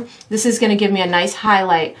time. This is going to give me a nice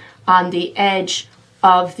highlight on the edge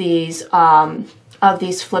of these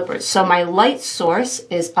flippers. So my light source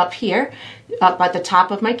is up here, up at the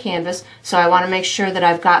top of my canvas. So I want to make sure that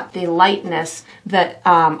I've got the lightness that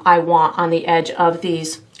I want on the edge of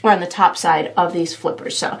these, or on the top side of these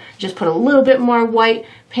flippers. So just put a little bit more white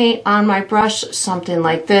paint on my brush, something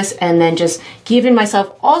like this, and then just giving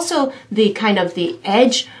myself also the kind of the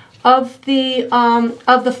edge of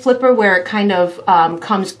the flipper where it kind of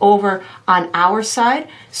comes over on our side.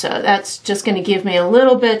 So that's just going to give me a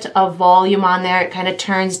little bit of volume on there. It kind of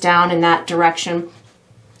turns down in that direction,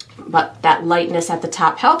 but that lightness at the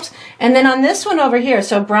top helps. And then on this one over here,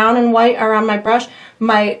 so brown and white are on my brush.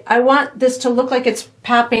 I want this to look like it's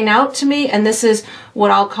popping out to me, and this is what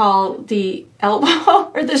I'll call the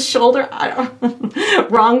elbow or the shoulder. I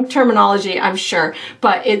don't wrong terminology, I'm sure,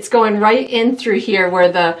 but it's going right in through here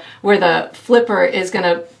where the flipper is going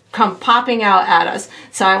to come popping out at us.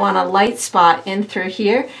 So I want a light spot in through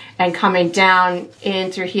here and coming down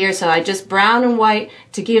in through here. So I just brown and white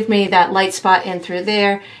to give me that light spot in through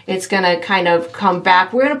there. It's going to kind of come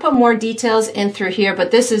back. We're going to put more details in through here,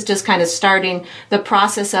 but this is just kind of starting the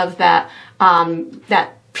process of that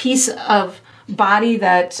that piece of body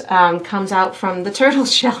that comes out from the turtle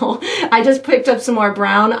shell. I just picked up some more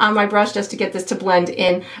brown on my brush just to get this to blend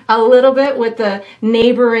in a little bit with the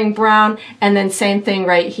neighboring brown, and then same thing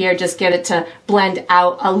right here, just get it to blend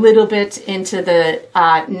out a little bit into the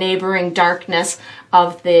neighboring darkness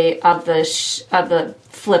of the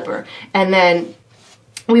flipper. And then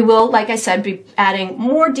we will, like I said, be adding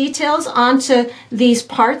more details onto these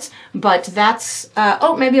parts, but that's,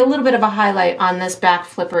 oh, maybe a little bit of a highlight on this back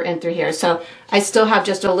flipper in through here. So I still have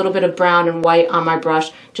just a little bit of brown and white on my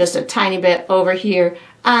brush, just a tiny bit over here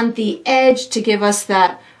on the edge to give us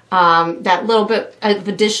that that little bit of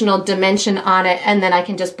additional dimension on it, and then I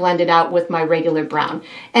can just blend it out with my regular brown.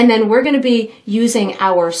 And then we're going to be using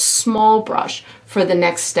our small brush for the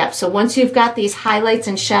next step. So once you've got these highlights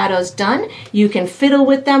and shadows done, you can fiddle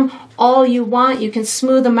with them all you want. You can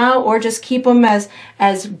smooth them out or just keep them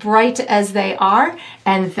as bright as they are.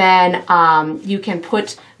 And then you can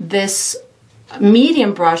put this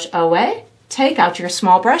medium brush away, take out your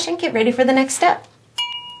small brush, and get ready for the next step.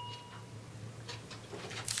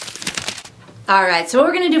 All right, so what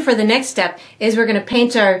we're going to do for the next step is we're going to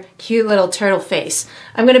paint our cute little turtle face.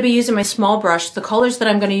 I'm going to be using my small brush. The colors that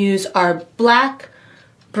I'm going to use are black,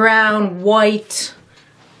 brown, white,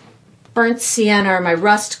 burnt sienna, or my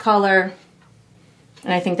rust color,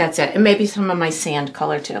 and I think that's it. And maybe some of my sand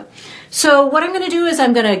color too. So what I'm going to do is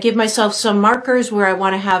I'm going to give myself some markers where I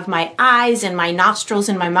want to have my eyes and my nostrils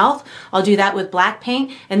and my mouth. I'll do that with black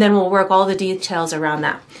paint, and then we'll work all the details around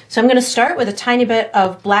that. So I'm going to start with a tiny bit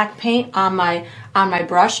of black paint on my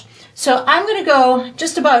brush. So I'm going to go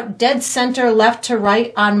just about dead center, left to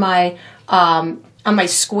right on my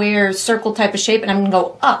square circle type of shape, and I'm going to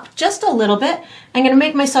go up just a little bit. I'm going to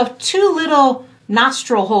make myself two little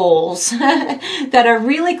nostril holes that are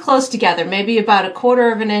really close together, maybe about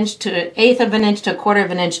 1/4 of an inch to 1/8 of an inch to 1/4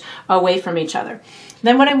 of an inch away from each other.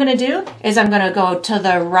 Then what I'm going to do is I'm going to go to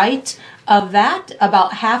the right of that,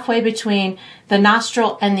 about halfway between the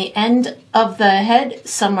nostril and the end of the head,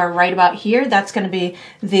 somewhere right about here. That's going to be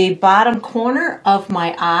the bottom corner of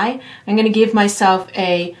my eye. I'm going to give myself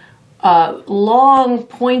a long,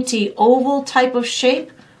 pointy, oval type of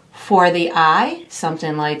shape for the eye,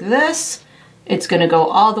 something like this. It's going to go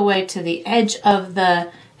all the way to the edge of the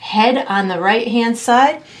head on the right-hand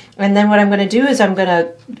side. And then what I'm going to do is I'm going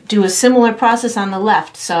to do a similar process on the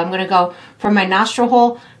left. So I'm going to go from my nostril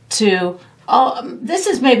hole to, this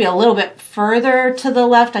is maybe a little bit further to the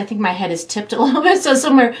left. I think my head is tipped a little bit, so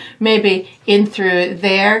somewhere maybe in through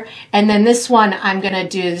there. And then this one I'm going to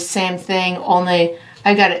do the same thing, only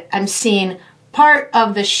I'm seeing part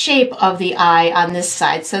of the shape of the eye on this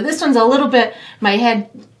side. So this one's a little bit, my head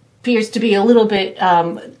appears to be a little bit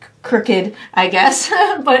crooked, I guess,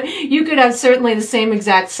 but you could have certainly the same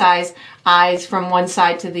exact size eyes from one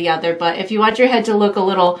side to the other. But if you want your head to look a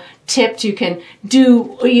little tipped, you can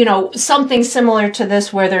do, you know, something similar to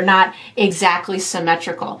this where they're not exactly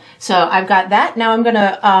symmetrical. So I've got that. Now I'm going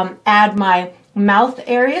to add my mouth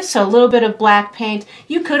area, so a little bit of black paint.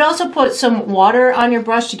 You could also put some water on your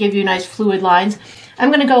brush to give you nice fluid lines. I'm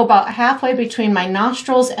going to go about halfway between my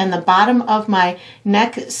nostrils and the bottom of my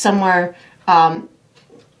neck, somewhere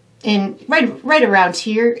in right around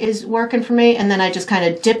here is working for me, and then I just kind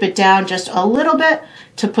of dip it down just a little bit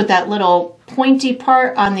to put that little pointy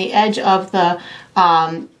part on the edge of the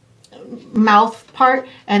mouth part,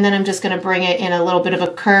 and then I'm just going to bring it in a little bit of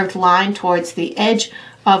a curved line towards the edge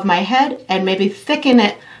of my head and maybe thicken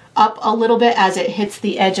it up a little bit as it hits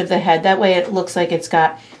the edge of the head. That way it looks like it's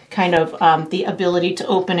got kind of the ability to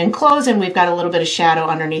open and close, and we've got a little bit of shadow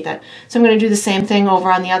underneath it. So I'm going to do the same thing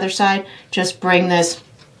over on the other side. Just bring this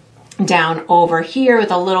down over here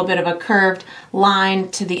with a little bit of a curved line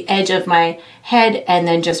to the edge of my head, and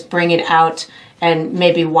then just bring it out and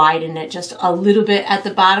maybe widen it just a little bit at the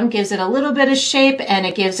bottom. Gives it a little bit of shape, and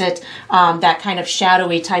it gives it that kind of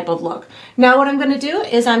shadowy type of look. Now what I'm going to do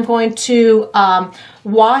is I'm going to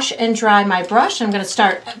wash and dry my brush. I'm going to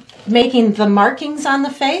start making the markings on the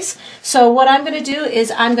face. So what I'm going to do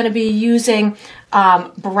is I'm going to be using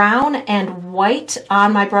brown and white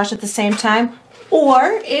on my brush at the same time.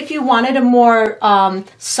 Or if you wanted a more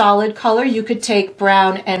solid color, you could take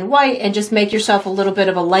brown and white and just make yourself a little bit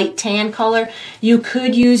of a light tan color. You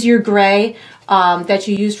could use your gray that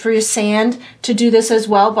you used for your sand to do this as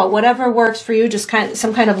well, but whatever works for you, just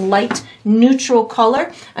some kind of light neutral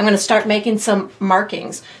color. I'm going to start making some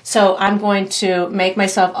markings. So I'm going to make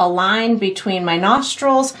myself a line between my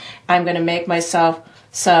nostrils. I'm going to make myself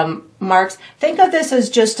some marks. Think of this as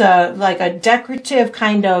just like a decorative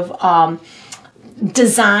kind of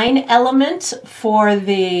design element for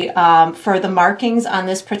the markings on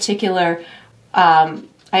this particular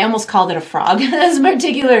I almost called it a frog, this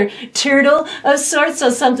particular turtle of sorts, so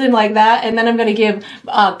something like that. And then I'm going to give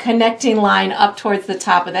a connecting line up towards the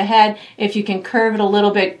top of the head. If you can curve it a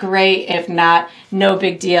little bit, great. If not, no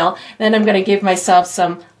big deal. Then I'm going to give myself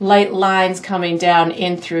some light lines coming down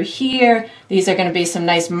in through here. These are going to be some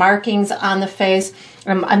nice markings on the face.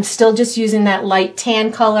 I'm still just using that light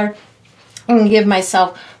tan color. I'm going to give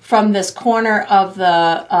myself, from this corner of the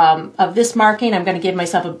of this marking, I'm going to give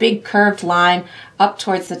myself a big curved line up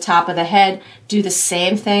towards the top of the head. Do the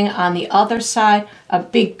same thing on the other side, a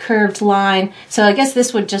big curved line. So I guess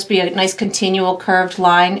this would just be a nice continual curved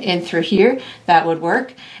line in through here. That would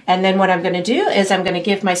work. And then what I'm going to do is I'm going to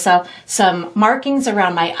give myself some markings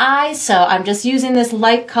around my eyes. So I'm just using this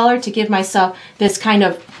light color to give myself this kind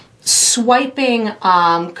of swiping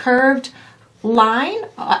curved line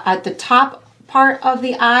at the top part of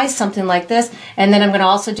the eye, something like this. And then I'm going to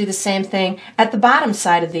also do the same thing at the bottom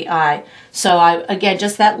side of the eye. So again,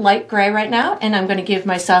 just that light gray right now, and I'm going to give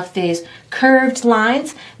myself these curved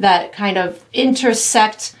lines that kind of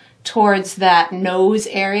intersect towards that nose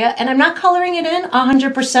area. And I'm not coloring it in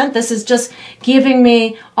 100%. This is just giving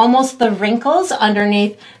me almost the wrinkles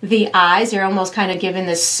underneath the eyes. You're almost kind of giving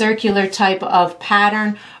this circular type of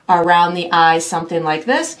pattern around the eyes, something like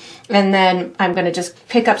this. And then I'm going to just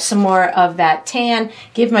pick up some more of that tan,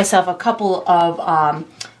 give myself a couple of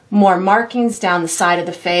more markings down the side of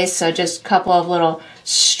the face. So just a couple of little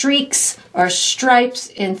streaks or stripes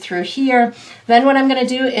in through here. Then what I'm going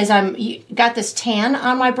to do is got this tan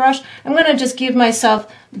on my brush. I'm going to just give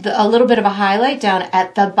myself a little bit of a highlight down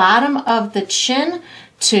at the bottom of the chin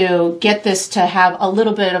to get this to have a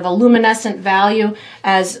little bit of a luminescent value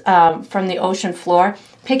as from the ocean floor.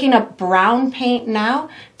 Picking up brown paint now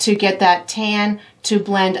to get that tan to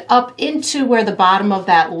blend up into where the bottom of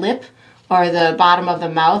that lip or the bottom of the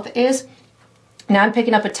mouth is. Now I'm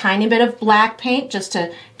picking up a tiny bit of black paint just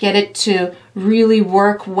to get it to really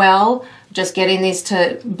work well, just getting these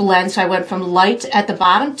to blend. So I went from light at the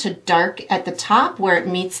bottom to dark at the top where it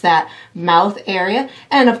meets that mouth area.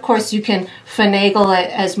 And of course you can finagle it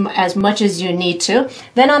as much as you need to.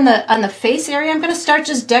 Then on the face area, I'm going to start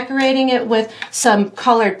just decorating it with some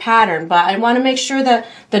colored pattern, but I want to make sure that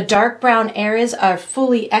the dark brown areas are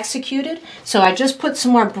fully executed. So I just put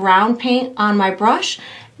some more brown paint on my brush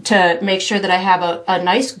to make sure that I have a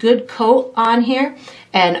nice good coat on here.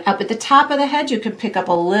 And up at the top of the head, you can pick up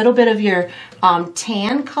a little bit of your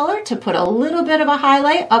tan color to put a little bit of a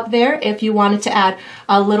highlight up there if you wanted to add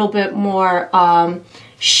a little bit more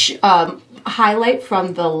highlight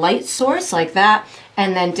from the light source like that.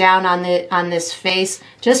 And then down on this face,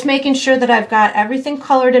 just making sure that I've got everything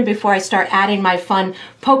colored in before I start adding my fun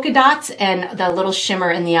polka dots and the little shimmer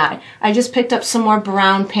in the eye. I just picked up some more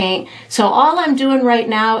brown paint. So all I'm doing right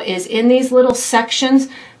now is in these little sections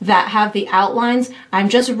that have the outlines, I'm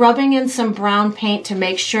just rubbing in some brown paint to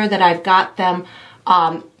make sure that I've got them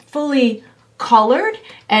fully colored.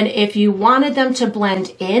 And if you wanted them to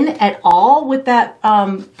blend in at all with that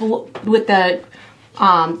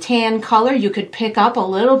tan color, you could pick up a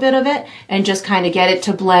little bit of it and just kind of get it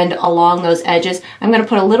to blend along those edges. I'm going to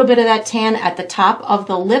put a little bit of that tan at the top of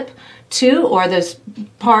the lip too, or this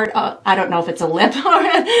part of, I don't know if it's a lip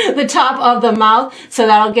or the top of the mouth, so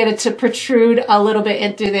that'll get it to protrude a little bit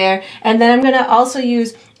into there. And then I'm going to also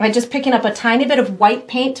use, I'm just picking up a tiny bit of white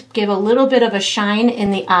paint to give a little bit of a shine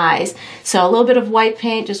in the eyes. So a little bit of white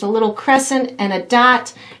paint, just a little crescent and a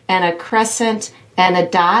dot, and a crescent and a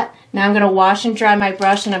dot. Now I'm going to wash and dry my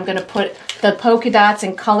brush, and I'm going to put the polka dots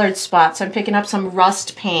and colored spots. So I'm picking up some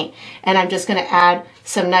rust paint, and I'm just going to add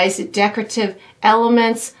some nice decorative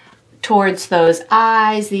elements towards those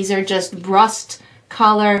eyes. These are just rust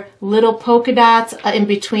color little polka dots in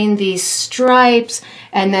between these stripes,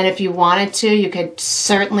 and then if you wanted to, you could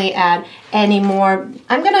certainly add any more.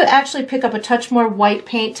 I'm going to actually pick up a touch more white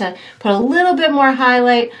paint to put a little bit more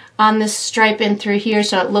highlight on this stripe in through here,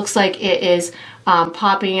 so it looks like it is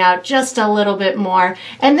popping out just a little bit more.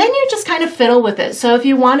 And then you just kind of fiddle with it. So if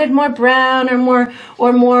you wanted more brown or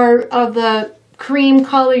more of the cream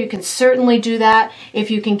color, you can certainly do that. If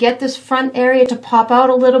you can get this front area to pop out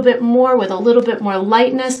a little bit more with a little bit more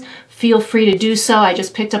lightness, feel free to do so. I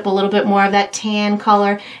just picked up a little bit more of that tan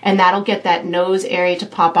color, and that'll get that nose area to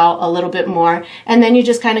pop out a little bit more. And then you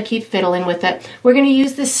just kind of keep fiddling with it. We're going to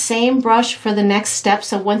use the same brush for the next step.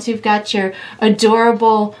 So once you've got your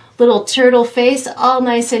adorable little turtle face all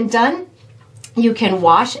nice and done, you can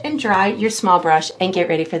wash and dry your small brush and get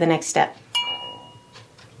ready for the next step.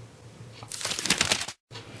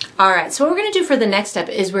 Alright, so what we're going to do for the next step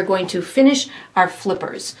is we're going to finish our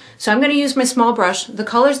flippers. So I'm going to use my small brush. The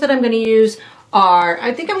colors that I'm going to use are,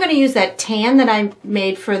 I think I'm going to use that tan that I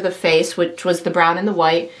made for the face, which was the brown and the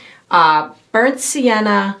white, burnt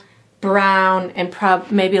sienna, brown, and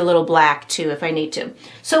maybe a little black too if I need to.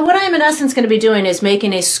 So what I'm in essence going to be doing is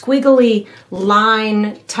making a squiggly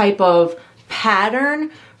line type of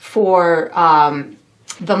pattern for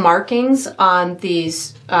the markings on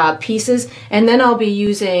these pieces, and then I'll be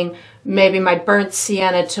using maybe my burnt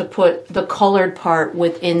sienna to put the colored part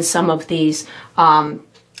within some of these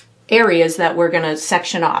areas that we're going to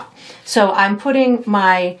section off. So I'm putting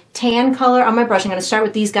my tan color on my brush. I'm going to start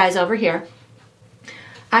with these guys over here.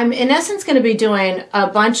 I'm in essence going to be doing a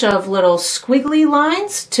bunch of little squiggly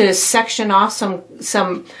lines to section off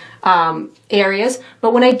some areas,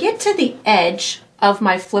 but when I get to the edge of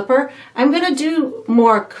my flipper, I'm going to do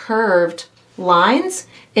more curved lines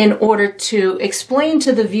in order to explain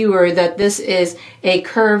to the viewer that this is a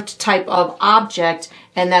curved type of object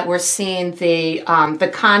and that we're seeing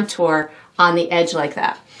the contour on the edge like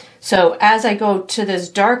that. So as I go to this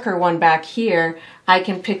darker one back here, I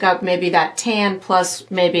can pick up maybe that tan plus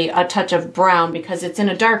maybe a touch of brown because it's in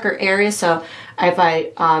a darker area. So if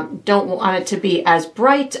I don't want it to be as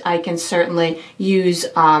bright, I can certainly use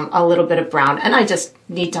a little bit of brown. And I just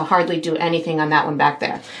need to hardly do anything on that one back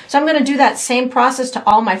there. So I'm going to do that same process to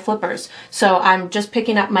all my flippers. So I'm just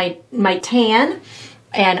picking up my tan,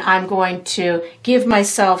 and I'm going to give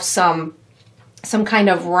myself some kind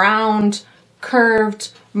of round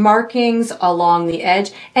curved markings along the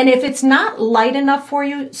edge. And if it's not light enough for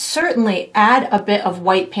you, certainly add a bit of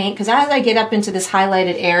white paint, because as I get up into this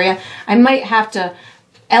highlighted area, I might have to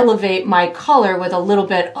elevate my color with a little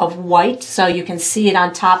bit of white so you can see it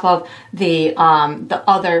on top of the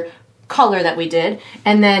other color that we did.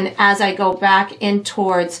 And then as I go back in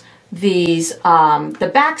towards these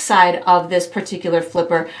the back side of this particular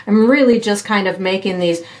flipper, I'm really just kind of making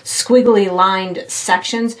these squiggly lined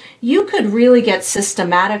sections. You could really get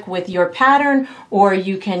systematic with your pattern, or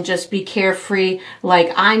you can just be carefree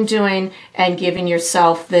like I'm doing and giving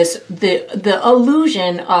yourself this the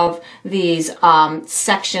illusion of these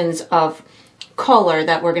sections of color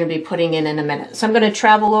that we're going to be putting in a minute. So I'm going to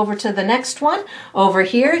travel over to the next one over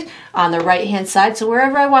here on the right hand side. So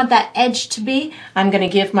wherever I want that edge to be, I'm going to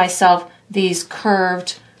give myself these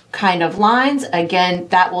curved kind of lines. Again,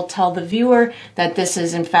 that will tell the viewer that this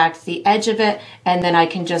is in fact the edge of it, and then I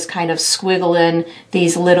can just kind of squiggle in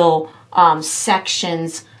these little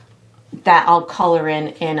sections that I'll color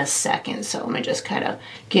in a second. So let me just kind of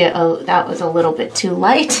get that was a little bit too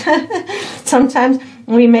light. Sometimes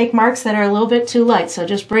we make marks that are a little bit too light, so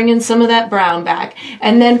just bring in some of that brown back.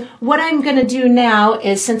 And then what I'm going to do now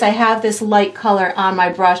is, since I have this light color on my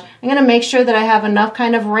brush, I'm going to make sure that I have enough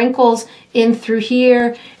kind of wrinkles in through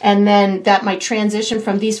here, and then that my transition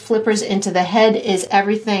from these flippers into the head is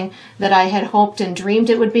everything that I had hoped and dreamed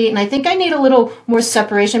it would be. And I think I need a little more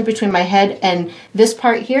separation between my head and this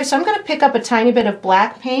part here, so I'm going to pick up a tiny bit of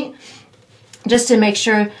black paint just to make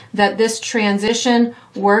sure that this transition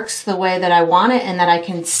works the way that I want it and that I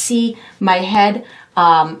can see my head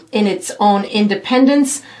in its own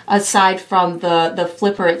independence aside from the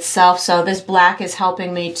flipper itself. So this black is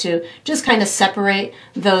helping me to just kind of separate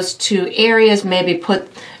those two areas, maybe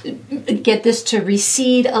get this to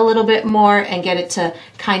recede a little bit more and get it to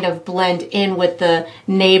kind of blend in with the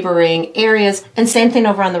neighboring areas. And same thing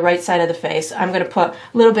over on the right side of the face. I'm going to put a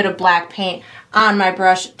little bit of black paint on my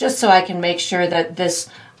brush just so I can make sure that this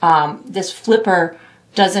this flipper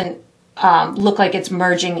doesn't look like it's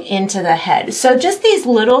merging into the head. So just these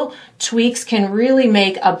little tweaks can really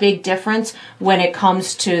make a big difference when it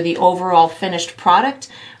comes to the overall finished product.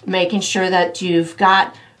 Making sure that you've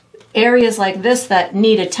got areas like this that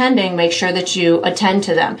need attending, make sure that you attend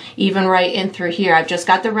to them. Even right in through here. I've just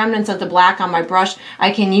got the remnants of the black on my brush.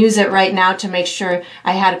 I can use it right now to make sure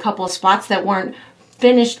I had a couple of spots that weren't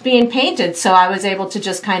finished being painted, so I was able to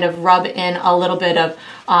just kind of rub in a little bit of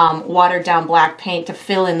watered down black paint to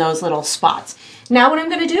fill in those little spots. Now what I'm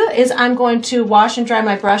going to do is I'm going to wash and dry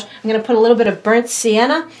my brush. I'm going to put a little bit of burnt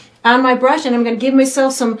sienna on my brush, and I'm going to give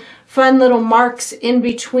myself some fun little marks in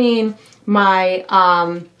between my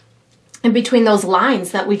in between those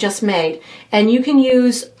lines that we just made. And you can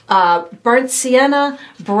use burnt sienna,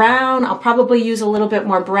 brown. I'll probably use a little bit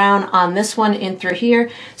more brown on this one in through here.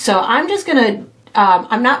 So I'm just going to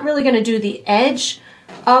I'm not really going to do the edge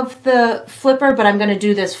of the flipper, but I'm going to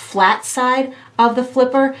do this flat side of the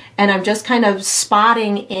flipper, and I'm just kind of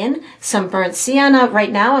spotting in some burnt sienna.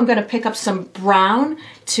 Right now I'm going to pick up some brown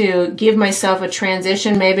to give myself a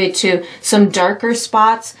transition maybe to some darker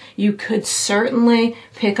spots. You could certainly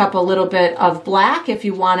pick up a little bit of black if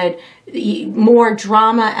you wanted more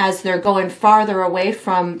drama as they're going farther away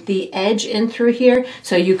from the edge in through here.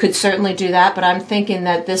 So you could certainly do that, but I'm thinking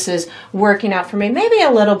that this is working out for me. Maybe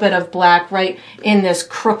a little bit of black right in this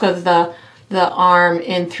crook of the arm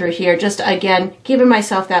in through here. Just again, giving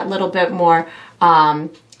myself that little bit more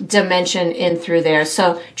dimension in through there.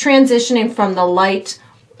 So transitioning from the light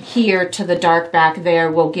here to the dark back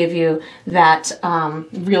there will give you that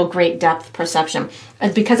real great depth perception.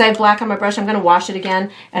 And because I have black on my brush, I'm going to wash it again,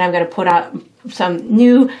 and I'm going to put out some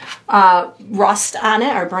new rust on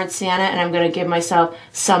it, or burnt sienna, and I'm going to give myself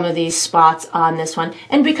some of these spots on this one.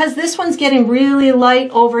 And because this one's getting really light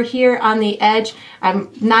over here on the edge, I'm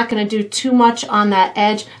not going to do too much on that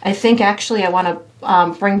edge. I think actually I want to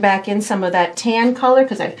bring back in some of that tan color,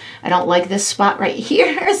 because I don't like this spot right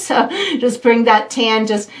here. So just bring that tan,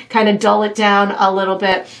 just kind of dull it down a little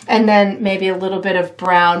bit, and then maybe a little bit of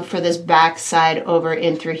brown for this back side over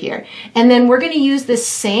in through here. And then we're going to use this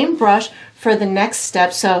same brush for the next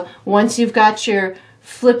step. So once you've got your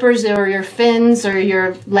flippers or your fins or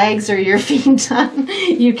your legs or your feet done,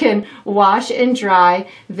 you can wash and dry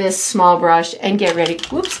this small brush and get ready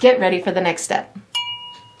for the next step.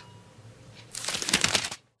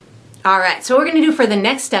 All right, so what we're going to do for the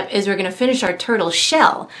next step is we're going to finish our turtle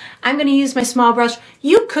shell. I'm going to use my small brush.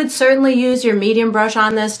 You could certainly use your medium brush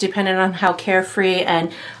on this, depending on how carefree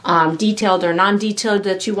and detailed or non-detailed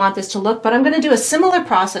that you want this to look, but I'm going to do a similar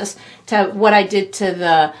process to what I did to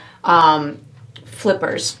the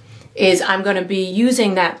flippers. Is I'm going to be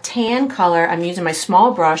using that tan color. I'm using my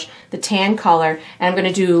small brush, the tan color, and I'm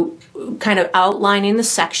going to do kind of outlining the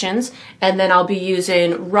sections, and then I'll be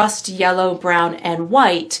using rust, yellow, brown, and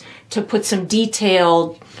white to put some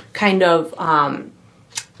detailed kind of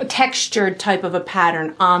textured type of a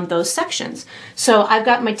pattern on those sections. So I've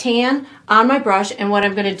got my tan on my brush, and what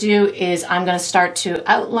I'm going to do is I'm going to start to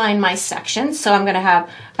outline my sections. So I'm going to have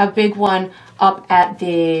a big one up at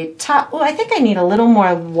the top. Oh, I think I need a little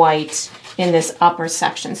more white in this upper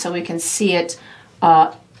section so we can see it.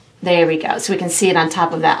 There we go. So we can see it on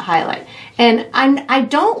top of that highlight. And I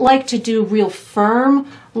don't like to do real firm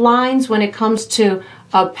lines when it comes to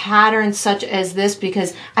a pattern such as this,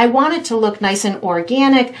 because I want it to look nice and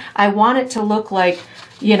organic. I want it to look like,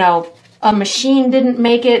 you know, a machine didn't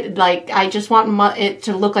make it. Like, I just want it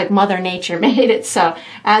to look like Mother Nature made it. So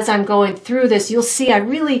as I'm going through this, you'll see I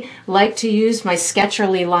really like to use my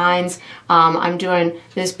sketcherly lines. I'm doing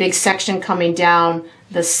this big section coming down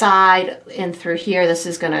the side and through here. This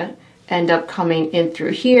is going to end up coming in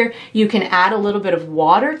through here. You can add a little bit of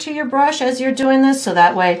water to your brush as you're doing this, so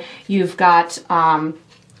that way you've got,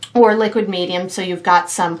 or liquid medium, so you've got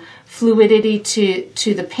some fluidity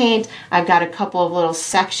to the paint. I've got a couple of little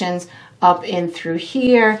sections up in through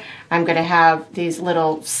here. I'm going to have these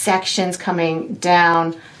little sections coming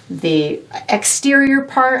down the exterior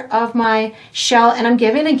part of my shell, and I'm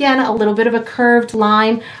giving again a little bit of a curved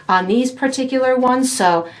line on these particular ones,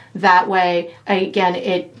 so that way again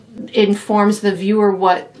it informs the viewer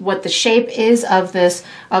what the shape is of this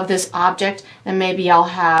object. And maybe I'll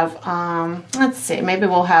have, let's see, maybe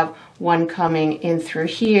we'll have one coming in through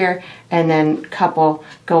here and then a couple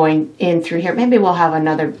going in through here. Maybe we'll have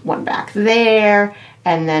another one back there,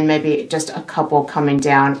 and then maybe just a couple coming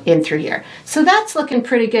down in through here. So that's looking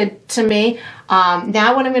pretty good to me.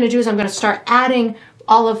 Now what I'm going to do is I'm going to start adding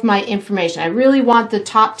all of my information. I really want the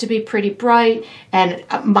top to be pretty bright, and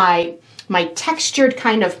my textured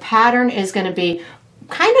kind of pattern is going to be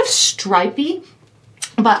kind of stripy,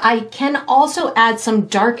 but I can also add some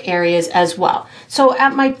dark areas as well. So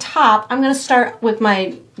at my top, I'm going to start with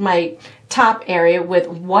my top area with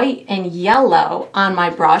white and yellow on my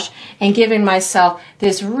brush, and giving myself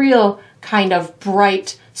this real kind of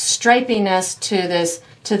bright stripiness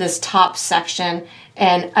to this top section.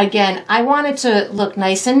 And again, I want it to look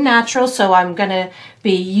nice and natural, so I'm going to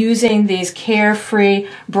be using these carefree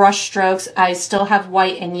brush strokes. I still have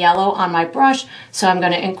white and yellow on my brush, so I'm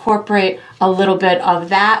going to incorporate a little bit of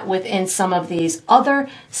that within some of these other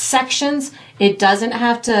sections. It doesn't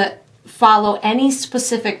have to follow any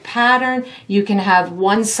specific pattern. You can have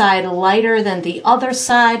one side lighter than the other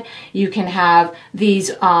side. You can have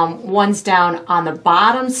these ones down on the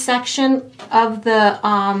bottom section of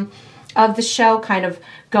the shell kind of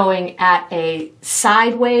going at a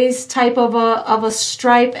sideways type of a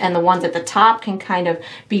stripe, and the ones at the top can kind of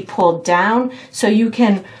be pulled down. So you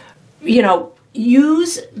can,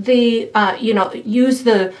 use the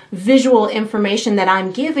visual information that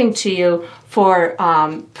I'm giving to you for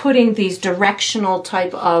putting these directional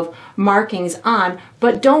type of markings on,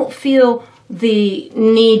 but don't feel the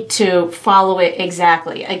need to follow it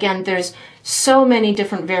exactly. Again, there's so many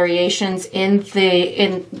different variations in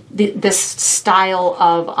this style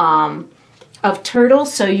of turtle,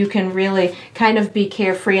 so you can really kind of be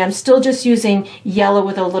carefree. I'm still just using yellow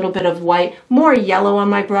with a little bit of white, more yellow on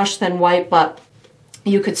my brush than white, but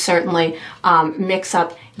you could certainly mix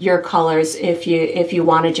up your colors if you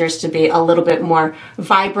wanted yours to be a little bit more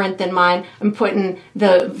vibrant than mine. I'm putting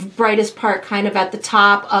the brightest part kind of at the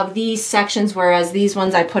top of these sections, whereas these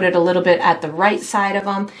ones I put it a little bit at the right side of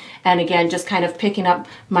them. And again, just kind of picking up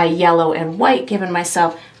my yellow and white, giving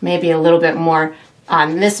myself maybe a little bit more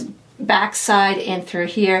on this back side and through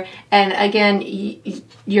here. And again,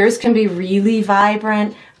 yours can be really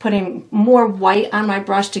vibrant, putting more white on my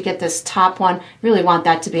brush to get this top one. Really want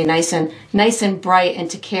that to be nice and bright, and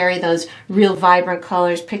to carry those real vibrant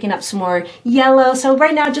colors, picking up some more yellow. So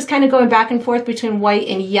right now, just kind of going back and forth between white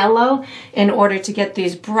and yellow in order to get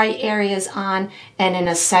these bright areas on. And in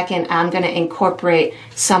a second, I'm going to incorporate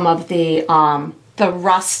some of the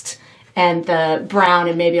rust and the brown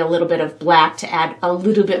and maybe a little bit of black to add a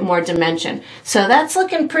little bit more dimension. So that's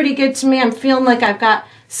looking pretty good to me. I'm feeling like I've got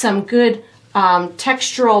some good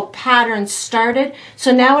textural patterns started.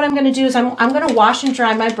 So now what I'm going to do is I'm going to wash and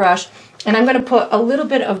dry my brush, and I'm going to put a little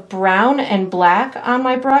bit of brown and black on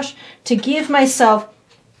my brush to give myself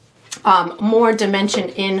more dimension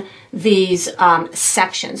in these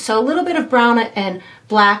sections. So a little bit of brown and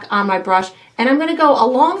black on my brush, and I'm going to go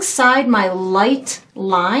alongside my light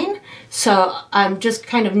line. So I'm just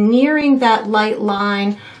kind of nearing that light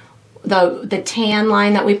line, the tan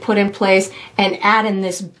line that we put in place, and add in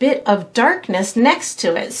this bit of darkness next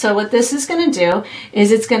to it. So what this is going to do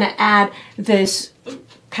is it's going to add this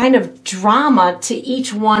kind of drama to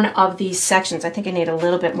each one of these sections. I think I need a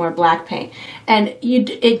little bit more black paint. And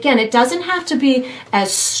again, it doesn't have to be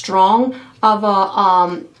as strong of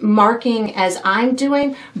a marking as I'm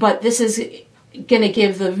doing, but this is going to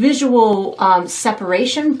give the visual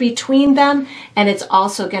separation between them, and it's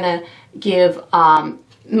also going to give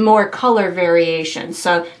more color variation.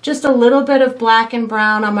 So just a little bit of black and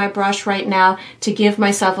brown on my brush right now to give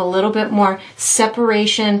myself a little bit more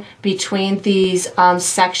separation between these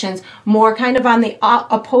sections, more kind of on the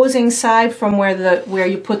opposing side from where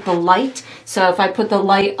you put the light. So if I put the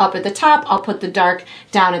light up at the top, I'll put the dark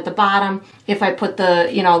down at the bottom. If I put the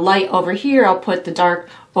light over here, I'll put the dark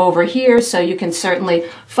over here. So you can certainly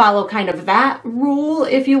follow kind of that rule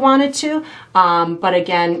if you wanted to, but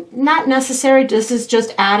again, not necessary. This is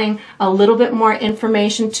just adding a little bit more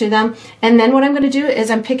information to them. And then what I'm going to do is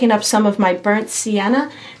I'm picking up some of my burnt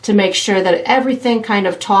sienna to make sure that everything kind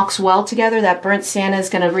of talks well together. That burnt sienna is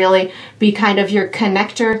going to really be kind of your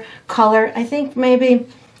connector color. I think maybe,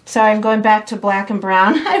 sorry, I'm going back to black and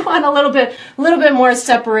brown. I want a little bit more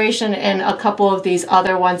separation in a couple of these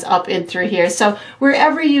other ones up in through here. So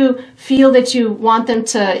wherever you feel that you want them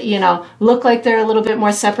to, look like they're a little bit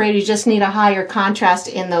more separated, you just need a higher contrast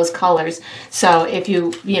in those colors. So if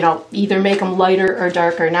you, either make them lighter or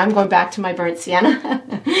darker. Now I'm going back to my burnt sienna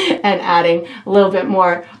and adding a little bit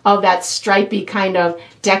more of that stripy kind of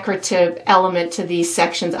decorative element to these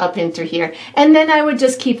sections up in through here. And then I would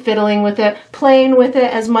just keep fiddling with it, playing with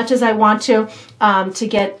it as much as I want to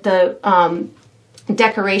get the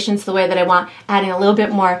decorations the way that I want, adding a little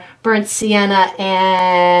bit more burnt sienna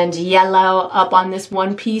and yellow up on this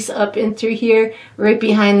one piece up in through here, right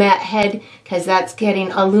behind that head, because that's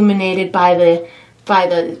getting illuminated by the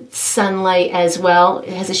sunlight as well.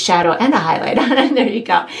 It has a shadow and a highlight on it. There you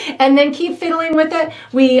go. And then keep fiddling with it.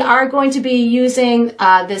 We are going to be using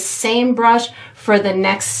this same brush for the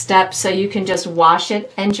next step, so you can just wash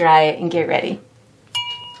it and dry it and get ready.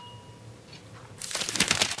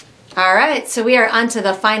 All right, so we are on to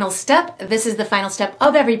the final step. This is the final step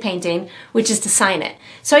of every painting, which is to sign it.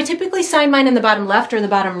 So I typically sign mine in the bottom left or the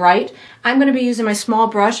bottom right. I'm going to be using my small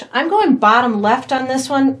brush. I'm going bottom left on this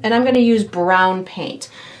one, and I'm going to use brown paint.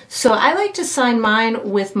 So I like to sign mine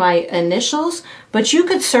with my initials, but you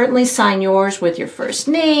could certainly sign yours with your first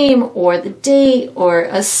name or the date or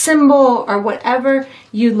a symbol or whatever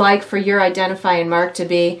you'd like for your identifying mark to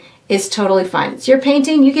be. Is totally fine. It's your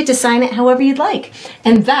painting. You get to sign it however you'd like.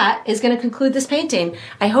 And that is going to conclude this painting.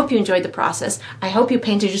 I hope you enjoyed the process. I hope you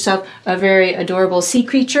painted yourself a very adorable sea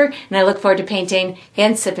creature, and I look forward to painting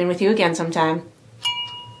and sipping with you again sometime.